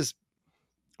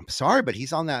 I'm sorry, but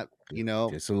he's on that,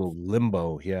 It's a little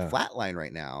limbo, yeah. flat line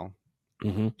right now.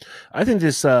 Mhm. I think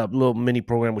this, little mini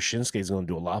program with Shinsuke is gonna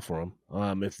do a lot for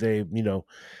him. If they,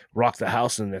 rock the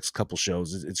house in the next couple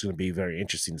shows, it's gonna be very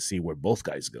interesting to see where both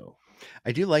guys go.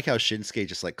 I do like how Shinsuke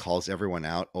just like calls everyone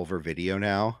out over video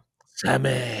now.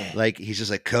 Sammy. Like he's just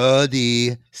like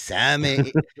Cody,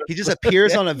 Sammy. He just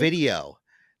appears Yeah. on a video.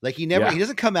 Like Yeah. he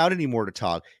doesn't come out anymore to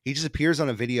talk. He just appears on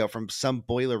a video from some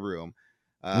boiler room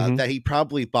Mhm. that he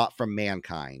probably bought from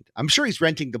Mankind. I'm sure he's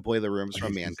renting the boiler rooms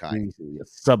from He's Mankind. leasing, yeah,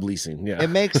 subleasing, yeah.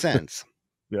 It makes sense.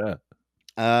 Yeah.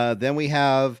 Then we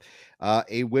have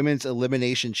a women's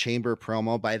elimination chamber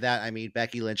promo. By that, I mean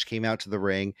Becky Lynch came out to the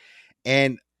ring,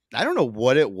 and I don't know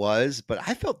what it was, but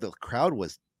I felt the crowd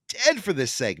was dead for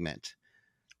this segment.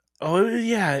 Oh,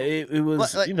 yeah, it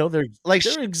was, Like,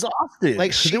 they're exhausted.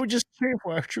 like They she were just cheering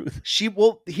for our truth.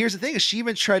 well, here's the thing, is she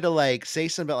even tried to like say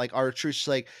something about like our truth. She's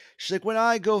like, when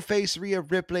I go face Rhea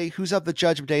Ripley, who's of the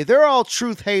Judgment Day, they're all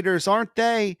truth haters, aren't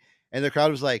they? And the crowd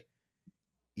was like,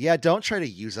 yeah, don't try to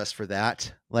use us for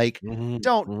that. Like, Mhm,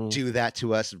 don't mhm. do that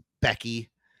to us, Becky.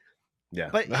 Yeah.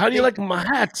 But "How do you they like my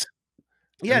hat?"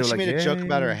 Yeah, And they and were she like, made a joke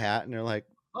about her "Yeah. hat, and they're like,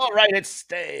 Alright, it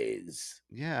stays."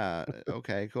 "Yeah,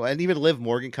 okay, cool." And even Liv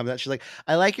Morgan comes out, she's like,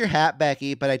 "I like your hat,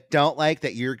 Becky, but I don't like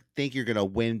that you're gonna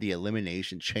win the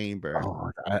Elimination Chamber." Oh,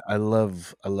 I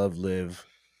love Liv,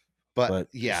 But but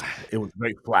yeah, it was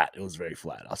very flat. It was very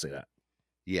flat, I'll say that.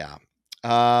 yeah.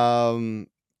 Um,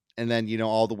 and then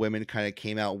all the women kind of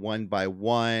came out one by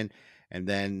one, and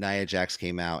then Nia Jax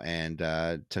came out and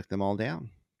took them all down,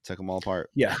 took them all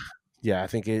apart. Yeah. Yeah, I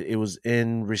think it was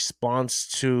in response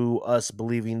to us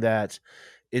believing that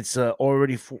it's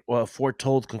already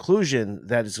foretold conclusion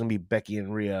that it's going to be Becky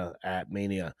and Rhea at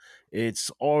Mania.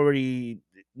 It's already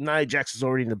Nia Jax is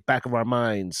already in the back of our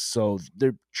minds, so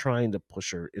they're trying to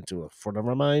push her into a front of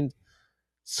our mind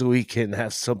so we can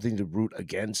have something to root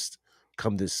against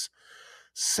come this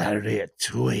Saturday at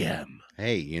 2 a.m.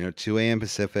 Hey, 2 a.m.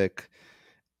 Pacific,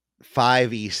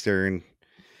 5 Eastern.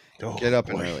 Get Oh up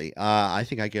and boy. early. I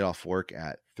think I get off work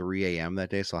at 3 a.m.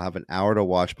 that day, so I'll have an hour to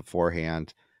watch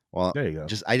beforehand. Well, There you go.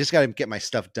 I just got to get my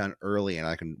stuff done early, and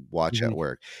I can watch at Mhm.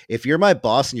 work. If you're my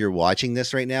boss and you're watching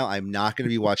this right now, I'm not going to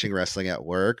be watching wrestling at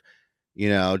work.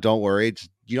 Don't worry.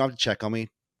 You don't have to check on me.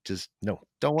 Just No,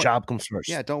 don't worry. job comes Yeah,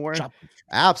 first. don't worry. Job comes first.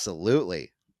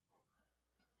 Absolutely.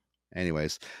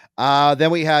 Anyways,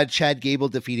 then we had Chad Gable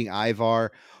defeating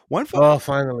Ivar. One fun Oh,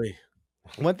 finally.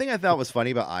 One thing I thought was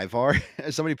funny about Ivar,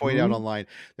 somebody pointed out Mhm. online,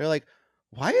 they're like,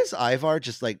 why is Ivar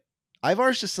just like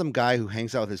Ivar's just some guy who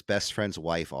hangs out with his best friend's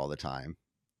wife all the time?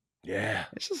 Yeah.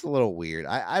 It's just a little weird.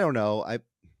 I don't know. I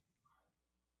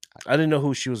didn't know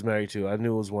who she was married to. I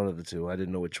knew it was one of the two. I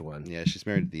didn't know which one. Yeah, she's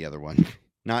married to the other one.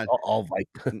 Not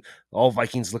All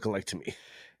Vikings look alike to me.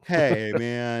 hey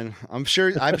man. I'm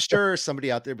sure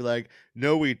somebody out there be like,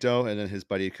 no, we don't. And then his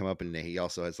buddy would come up and he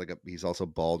also has he's also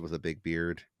bald with a big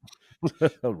beard.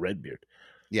 Redbeard.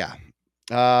 Yeah.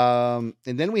 And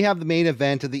then we have the main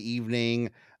event of the evening.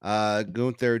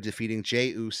 Gunther defeating Jey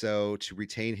Uso to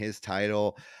retain his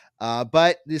title.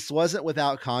 But this wasn't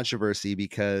without controversy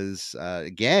because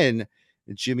again,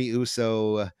 Jimmy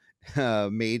Uso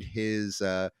made his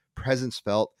presence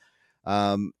felt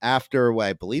after what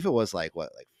I believe it was like 4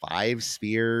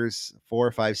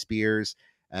 or 5 spears,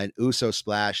 and Uso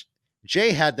splashed.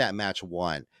 Jay had that match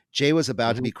won. Jay was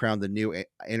about to Mhm. be crowned the new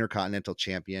Intercontinental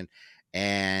Champion,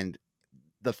 and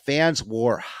the fans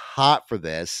were hot for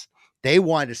this. They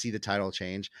wanted to see the title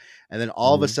change, and then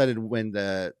all of a Mhm. sudden, when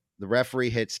the referee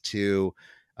hits 2,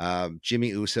 Jimmy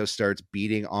Uso starts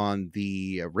beating on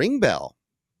the ring bell.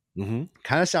 Mhm.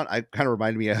 I kind of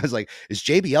reminded me. I was like, "Is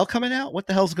JBL coming out? What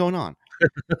the hell's going on?"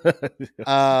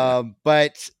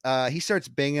 But he starts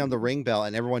banging on the ring bell,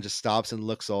 and everyone just stops and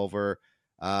looks over.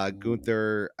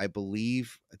 Gunther, I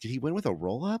believe, did he win with a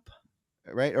roll up,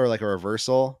 right, or like a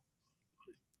reversal?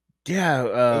 Yeah,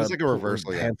 It was like a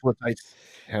reversal, yeah. handful of tights.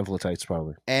 Handful of tights,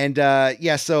 probably. And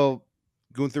yeah, so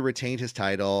Gunther retained his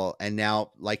title, and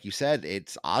now, like you said,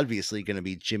 it's obviously going to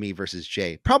be Jimmy versus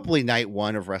Jay, probably night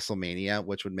 1 of WrestleMania,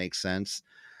 which would make sense.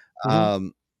 Mhm.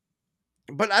 Um,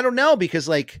 but I don't know because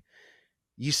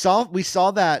we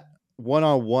saw that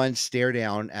one-on-one stare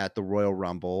down at the Royal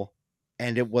Rumble,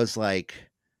 and it was like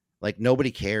nobody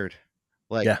cared.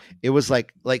 Like Yeah. it was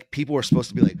like people were supposed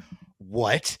to be like,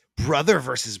 "What? Brother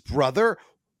versus brother?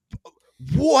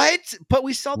 What?" But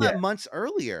we saw Yeah. that months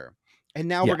earlier. And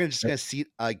now we're Yeah. just gonna see it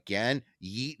again.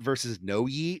 Yeet versus no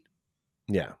yeet.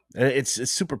 Yeah. And it's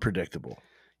super predictable.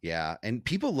 Yeah. And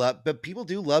people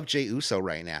do love Jey Uso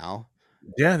right now.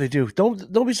 Yeah, they do.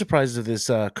 Don't be surprised if this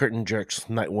curtain jerks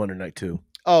night 1 or night 2.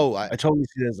 Oh, I totally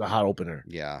see it as a hot opener.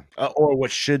 yeah. Or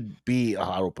what should be a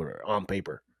hot opener on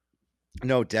paper.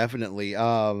 No, definitely.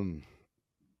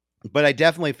 But I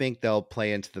definitely think they'll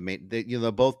play into the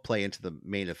they'll both play into the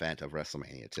main event of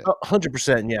WrestleMania too.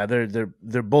 100%. Yeah,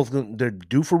 they're both they're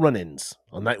due for run-ins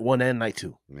on night 1 and night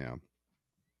 2. Yeah.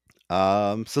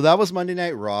 So that was Monday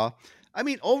Night Raw. I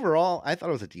mean, overall, I thought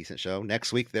it was a decent show.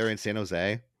 Next week they're in San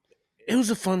Jose. It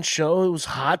was a fun show. It was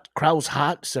hot. Crowd was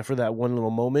hot, except for that one little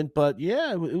moment. But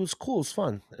yeah, it was cool. It was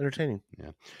fun, entertaining.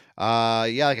 Yeah.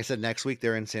 Yeah, like I said, next week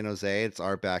they're in San Jose. It's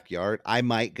our backyard. I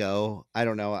might go. I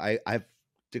don't know. I've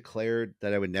declared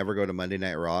that I would never go to Monday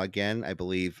Night Raw again, I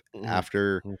believe Mhm.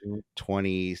 after Mhm.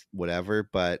 20 whatever,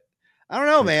 but I don't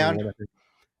know, man. 2021, I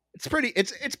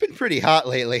think. It's been pretty hot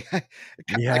lately.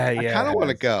 Yeah, I yeah, kind of it want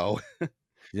to has. go.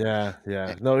 Yeah,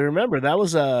 yeah. No, remember that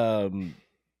was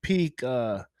peak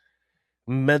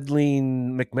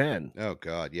meddling McMahon, Oh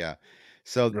god, yeah.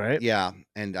 So right? yeah,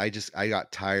 and I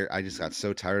got tired. I just got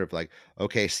so tired of like,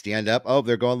 okay, stand up. Oh,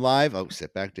 they're going live. Oh,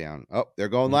 sit back down. Oh, they're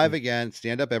going live Mhm. again.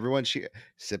 Stand up, everyone.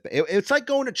 It's like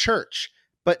going to church,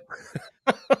 but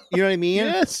you know what I mean?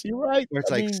 Yes, you're right. Where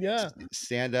it's I like mean, yeah.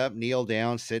 stand up, kneel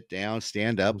down, sit down,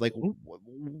 stand up. Like Mhm.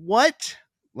 what?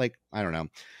 Like I don't know.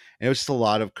 And it was just a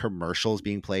lot of commercials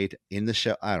being played in the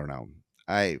show. I don't know.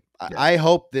 Yeah. I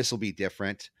hope this will be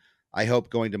different. I hope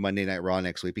going to Monday Night Raw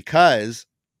next week because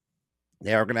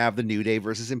they are going to have the New Day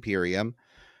versus Imperium,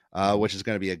 Mhm. which is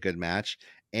going to be a good match.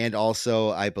 And also,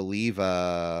 I believe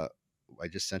I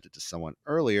just sent it to someone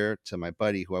earlier, to my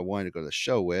buddy who I wanted to go to the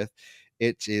show with.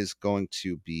 It is going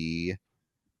to be,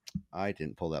 I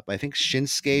didn't pull that up. I think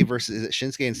Shinsuke versus, is it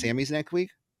Shinsuke and Sammy's next week?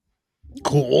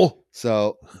 Cool.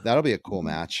 So that'll be a cool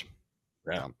match.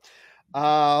 Yeah.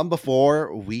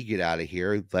 Before we get out of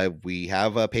here, we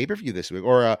have a pay-per-view this week,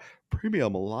 or a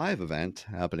premium live event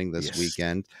happening this Yes.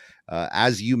 weekend.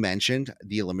 As you mentioned,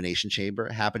 the Elimination Chamber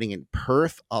happening in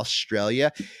Perth,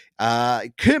 Australia.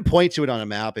 Couldn't point to it on a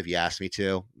map if you asked me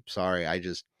to. Sorry, I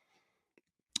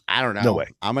don't know. No way.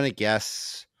 I'm gonna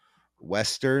guess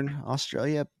Western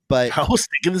Australia, but I was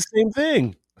thinking the same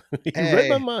thing. You read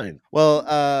my mind. well,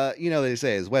 they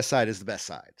say is West Side is the best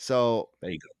side. So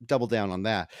There you go. double down on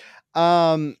that.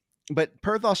 But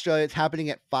Perth, Australia, it's happening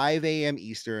at 5 a.m.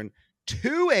 Eastern,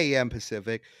 2 a.m.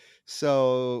 Pacific.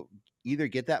 So either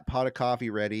get that pot of coffee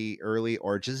ready early,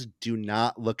 or just do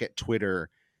not look at Twitter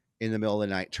in the middle of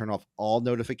the night. Turn off all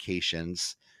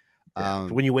notifications. Yeah.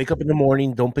 When you wake up in the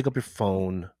morning, don't pick up your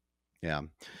phone. Yeah.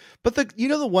 But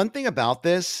the one thing about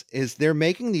this is they're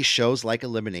making these shows like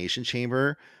Elimination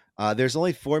Chamber. There's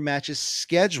only 4 matches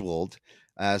scheduled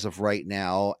as of right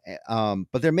now.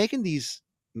 But they're making these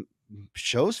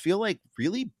shows feel like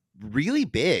really, really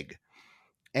big.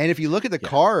 And if you look at the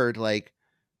card, like,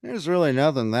 there's really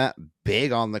nothing that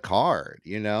big on the card,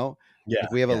 Yeah.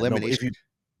 Like, we have Elimination. No,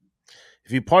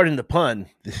 if you pardon the pun,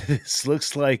 this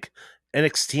looks like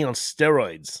NXT on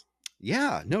steroids.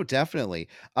 Yeah, no, definitely.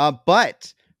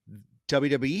 But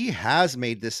WWE has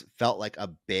made this felt like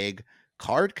a big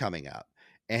card coming up,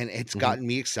 and it's gotten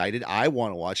me excited. I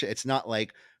want to watch it. It's not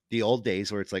like the old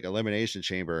days where it's like Elimination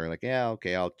Chamber, like, yeah,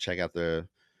 okay, I'll check out the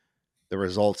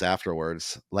results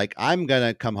afterwards. Like, I'm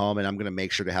gonna come home and I'm gonna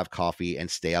make sure to have coffee and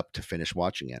stay up to finish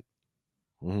watching it.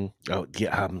 Oh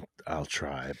yeah, I'll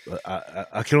try, but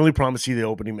I can only promise you the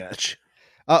opening match.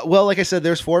 Well, like I said,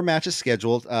 there's 4 matches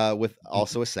scheduled with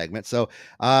also a segment. So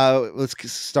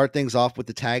let's start things off with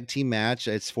the tag team match.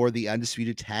 It's for the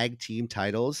undisputed tag team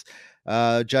titles.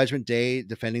 Judgment Day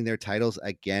defending their titles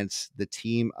against the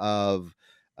team of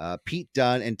Pete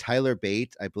Dunne and Tyler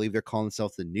Bate. I believe they're calling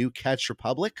themselves the New Catch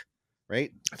Republic,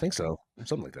 right? I think so.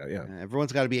 Something like that, yeah.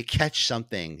 Everyone's got to be a catch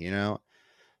something,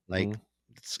 like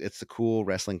it's a cool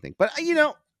wrestling thing. But,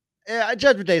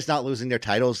 Judgment Day is not losing their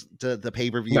titles to the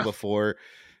pay-per-view before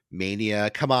Mania.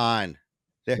 Come on.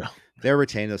 They're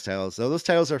retaining those titles. So those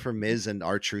titles are for Miz and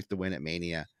R-Truth to win at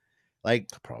Mania. Like,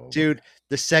 probably. Dude,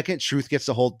 the second Truth gets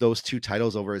to hold those 2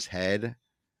 titles over his head,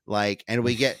 like, and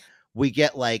we get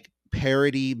like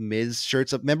parody Miz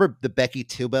shirts. Remember the Becky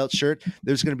 2-belt shirt?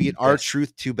 There's going to be an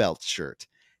R-Truth 2-belt shirt.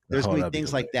 There's going to be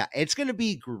things like that. It's going to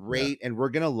be great, and we're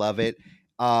going to love it.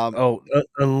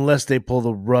 Unless they pull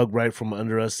the rug right from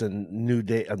under us and New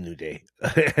Day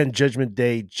and Judgment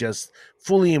Day just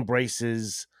fully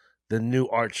embraces the new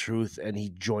R-Truth and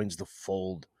he joins the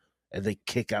fold and they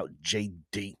kick out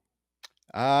JD.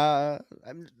 I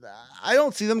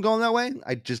don't see them going that way.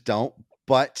 I just don't.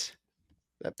 But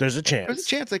there's a chance. There's a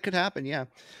chance that could happen. Yeah.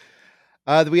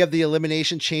 We have the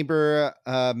Elimination Chamber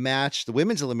match, the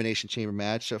Women's Elimination Chamber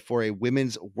match for a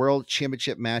Women's World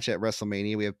Championship match at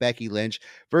WrestleMania. We have Becky Lynch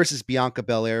versus Bianca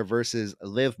Belair versus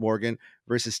Liv Morgan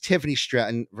versus Tiffany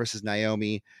Stratton versus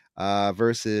Naomi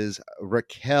versus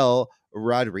Raquel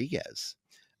Rodriguez.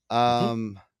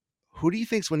 Who do you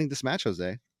think's winning this match,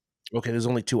 Jose? Okay, there's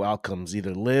only 2 outcomes.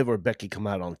 Either Liv or Becky come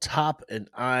out on top, and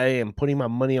I am putting my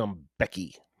money on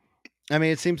Becky. I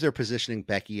mean, it seems they're positioning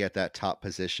Becky at that top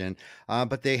position,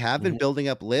 but they have been building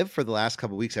up Liv for the last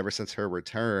couple of weeks, ever since her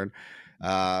return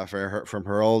from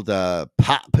her old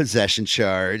pot possession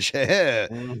charge.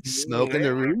 Smoking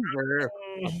the room.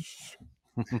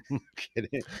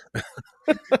 Kidding.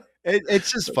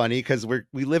 It's just funny because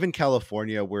we live in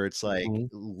California where it's like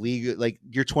legal, like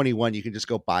you're 21, you can just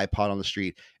go buy pot on the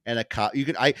street, and a cop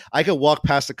I could walk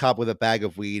past a cop with a bag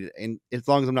of weed, and as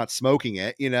long as I'm not smoking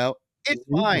it, it's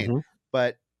fine.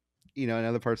 But in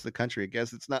other parts of the country, I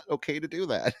guess it's not okay to do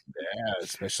that. Yeah,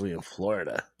 especially in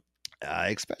Florida.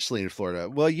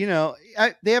 Well,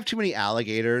 they have too many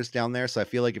alligators down there, so I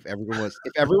feel like if everyone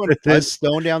was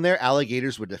stoned down there,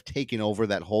 alligators would have taken over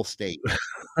that whole state.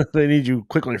 They need you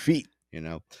quick on your feet.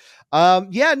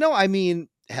 I mean,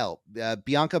 hell,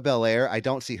 Bianca Belair, I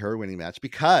don't see her winning match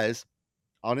because,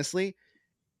 honestly,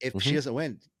 if she doesn't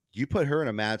win, you put her in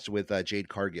a match with Jade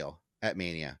Cargill at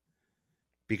Mania,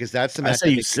 because that's the match. I say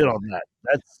you sit on that.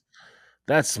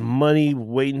 That's money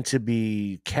waiting to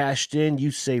be cashed in.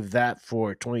 You save that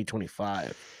for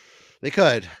 2025. They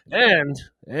could.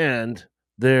 And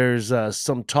there's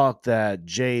some talk that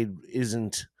Jade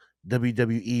isn't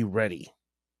WWE ready.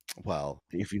 Well,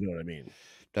 if you know what I mean.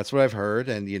 That's what I've heard.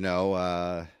 And,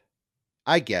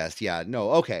 I guess. Yeah.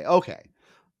 No. Okay. Okay.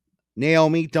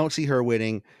 Naomi, don't see her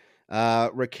winning.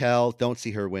 Raquel, don't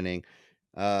see her winning.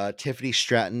 Tiffany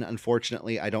Stratton,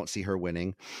 unfortunately, I don't see her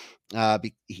winning.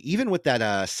 Even with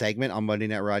that segment on Monday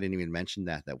Night Raw, I didn't even mention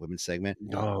that women's segment.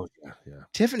 Oh yeah, yeah.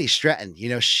 Tiffany Stratton,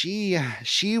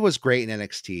 she was great in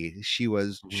NXT.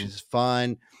 She's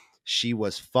fun. She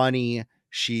was funny.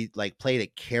 She like played a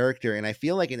character, and I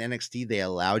feel like in NXT they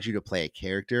allowed you to play a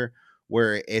character,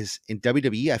 whereas in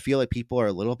WWE I feel like people are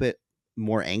a little bit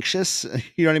more anxious.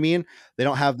 You know what I mean? They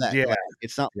don't have that Yeah, like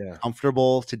it's not yeah.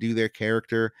 comfortable to do their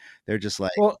character. They're just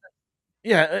like, Well,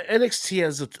 yeah,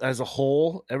 NXT as a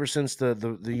whole, ever since the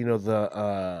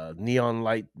neon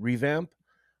light revamp,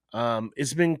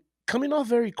 it's been coming off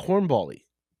very cornbally.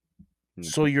 hmm,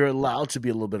 So you're allowed to be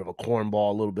a little bit of a cornball,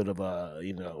 a little bit of a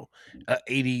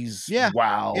 80s yeah, yeah,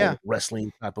 wow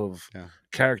wrestling type of yeah.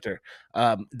 character.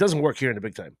 It doesn't work here in the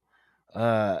big time.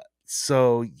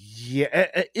 So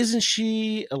yeah, isn't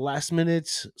she a last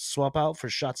minute swap out for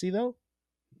Shotzi though?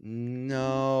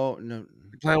 No, no,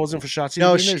 The plan wasn't for Shotzi to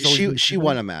no. be in there. She It's always she been she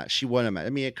won Tiffany. a match. She won a match. I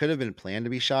mean, it could have been planned to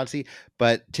be Shotzi,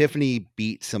 but Tiffany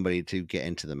beat somebody to get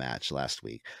into the match last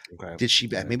week. Okay. Did she?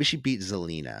 Okay. Maybe she beat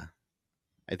Zelina.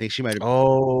 I think she might have.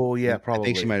 Oh yeah, I think she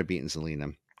probably. might have beaten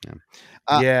Zelina.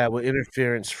 Yeah. Yeah, with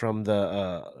interference from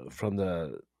the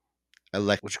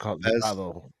Alexa what you call it, Lopez.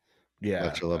 Bravo. Yeah,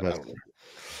 Alexa I Lopez. don't know.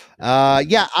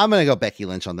 Yeah, I'm gonna go Becky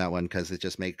Lynch on that one because it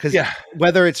just makes because Yeah,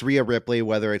 whether it's Rhea Ripley,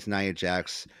 whether it's Nia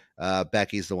Jax,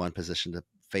 Becky's the one positioned to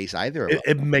face either of them.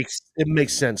 it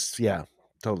makes sense. Yeah,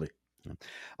 totally.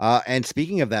 And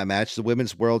speaking of that match, the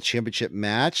Women's World Championship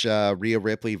match, Rhea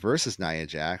Ripley versus Nia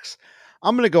Jax.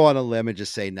 I'm going to go on a limb and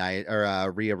just say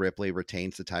Rhea Ripley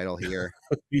retains the title here,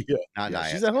 Yeah, not yeah,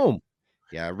 Nia. she's at home.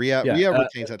 Yeah, Rhea Yeah,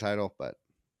 retains that title, but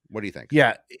what do you think?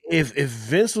 yeah. If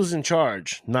Vince was in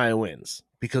charge, Nia wins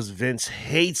because Vince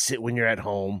hates it when you're at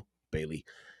home, Bailey,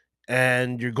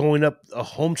 and you're going up a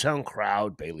hometown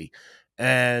crowd, Bailey,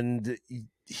 and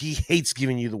he hates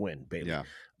giving you the win, Bailey. Yeah.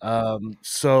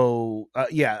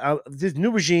 This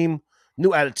new regime,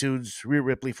 new attitudes. Rhea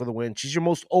Ripley for the win. She's your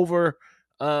most over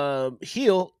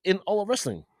heel in all of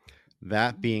wrestling.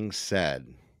 That being said,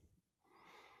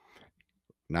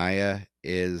 Nia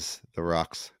is The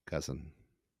Rock's cousin.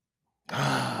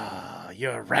 Ah,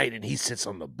 you're right, and he sits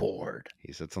on the board.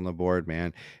 He sits on the board,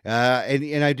 man.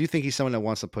 And I do think he's someone that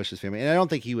wants to push his family. And I don't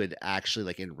think he would actually,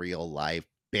 like in real life,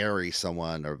 bury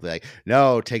someone or be like,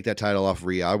 no, take that title off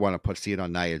Rhea. I want to see it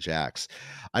on Nia Jax.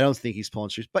 I don't think he's pulling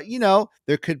strings. But,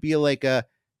 there could be like a,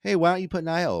 hey, why don't you put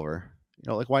Nia over?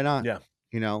 Like, why not? Yeah,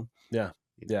 Yeah.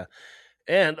 yeah.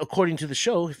 And according to the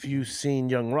show, if you've seen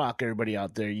Young Rock, everybody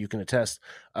out there, you can attest.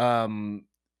 Grandma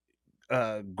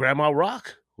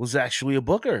Rock was actually a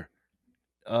booker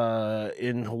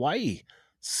in Hawaii.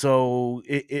 So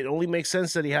it only makes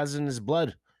sense that he has it in his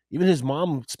blood. Even his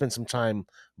mom spent some time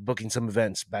booking some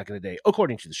events back in the day,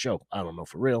 according to the show. I don't know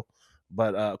for real,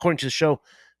 but according to the show,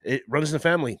 it runs in the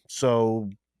family. So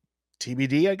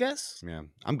TBD, I guess. Yeah.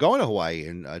 I'm going to Hawaii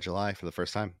in July for the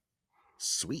first time.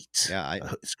 Sweet. Yeah.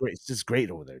 It's great. It's just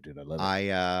great over there, dude. I love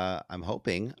it. I'm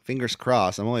hoping, fingers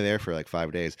crossed, I'm only there for like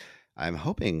 5 days. I'm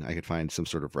hoping I could find some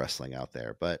sort of wrestling out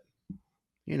there, but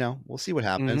we'll see what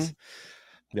happens.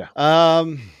 Yeah.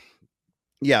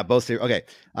 Yeah, both here. Okay.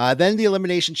 Then the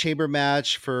Elimination Chamber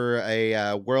match for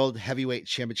a World Heavyweight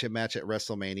Championship match at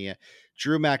WrestleMania.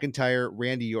 Drew McIntyre,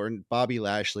 Randy Orton, Bobby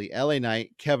Lashley, LA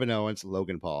Knight, Kevin Owens,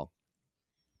 Logan Paul.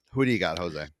 Who do you got,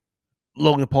 Jose?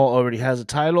 Logan Paul already has a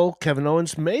title. Kevin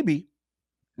Owens, maybe.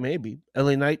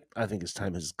 LA Knight, I think his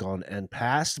time has gone and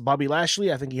passed. Bobby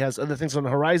Lashley, I think he has other things on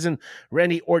the horizon.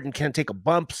 Randy Orton can't take a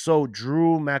bump, so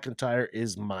Drew McIntyre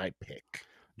is my pick.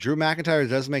 Drew McIntyre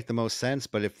does make the most sense,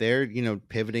 but if they're,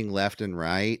 pivoting left and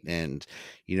right and,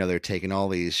 they're taking all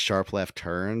these sharp left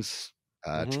turns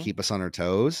to keep us on our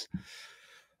toes,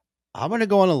 I'm going to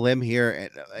go on a limb here. And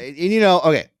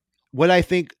okay, what I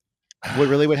think what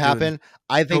really would happen,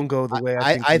 I think, don't go the way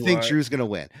I think Drew's going to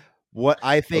win. What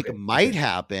I think might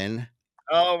happen.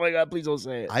 Oh my God, please don't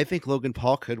say it. I think Logan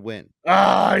Paul could win. Oh,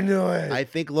 I knew it. I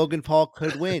think Logan Paul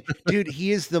could win. Dude,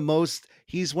 he's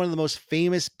one of the most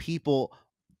famous people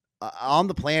on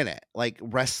the planet, like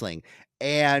wrestling,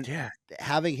 and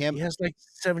having him, he has like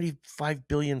 75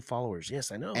 billion followers.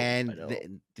 Yes, I know.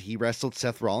 And he wrestled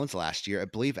Seth Rollins last year, I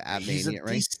believe, at Mania,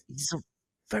 right? He's a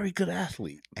very good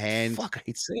athlete. And fuck, I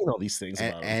hate saying all these things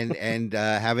about him. and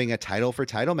having a title for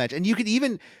title match, and you could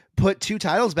even put 2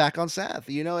 titles back on Seth.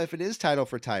 If it is title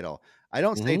for title, I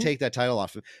don't say take that title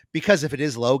off, because if it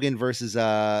is Logan versus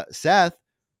Seth,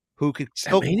 who could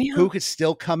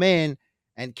still come in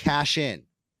and cash in.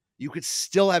 you could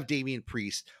still have Damian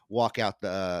Priest walk out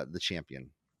the champion.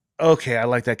 Okay, I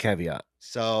like that caveat.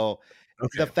 So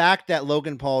the Okay. fact that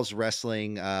Logan Paul's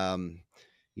wrestling,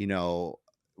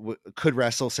 could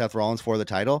wrestle Seth Rollins for the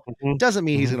title Mhm, doesn't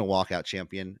mean he's mhm. going to walk out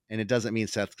champion, and it doesn't mean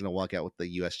Seth's going to walk out with the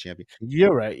U.S. champion.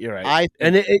 You're right, you're right. I think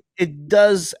And it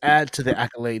does add to the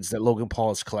accolades that Logan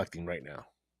Paul is collecting right now.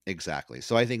 exactly.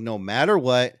 So I think no matter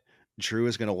what, Drew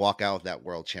is going to walk out with that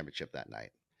world championship that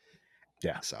night.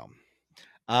 Yeah. So,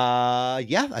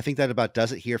 yeah, I think that about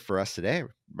does it here for us today,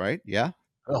 right? Yeah.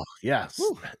 Oh, yes.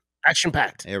 Woo.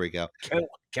 Action-packed. There we go.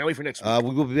 Can't wait for next week.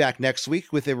 We will be back next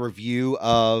week with a review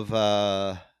of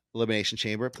Elimination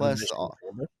Chamber, plus Elimination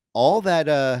Chamber. all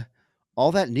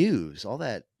that news, all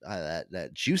that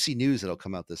juicy news that'll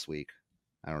come out this week.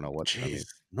 I don't know what. I mean, Jeez,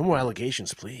 no more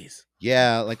allegations, please.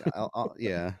 yeah, like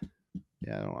yeah,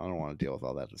 I don't want to deal with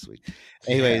all that this week. Yeah,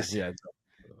 Anyways, yeah.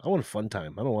 I want a fun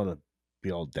time. I don't want to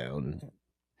be all down.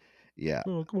 yeah.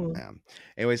 Oh, come on.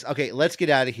 Anyways, okay, let's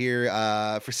get out of here.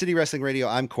 For City Wrestling Radio,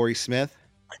 I'm Corey Smith.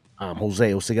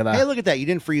 Jose Osigara. Hey, look at that! You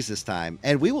didn't freeze this time,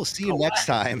 and we will see you All next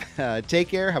time. Take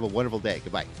care. Have a wonderful day.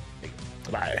 Goodbye.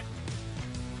 Bye.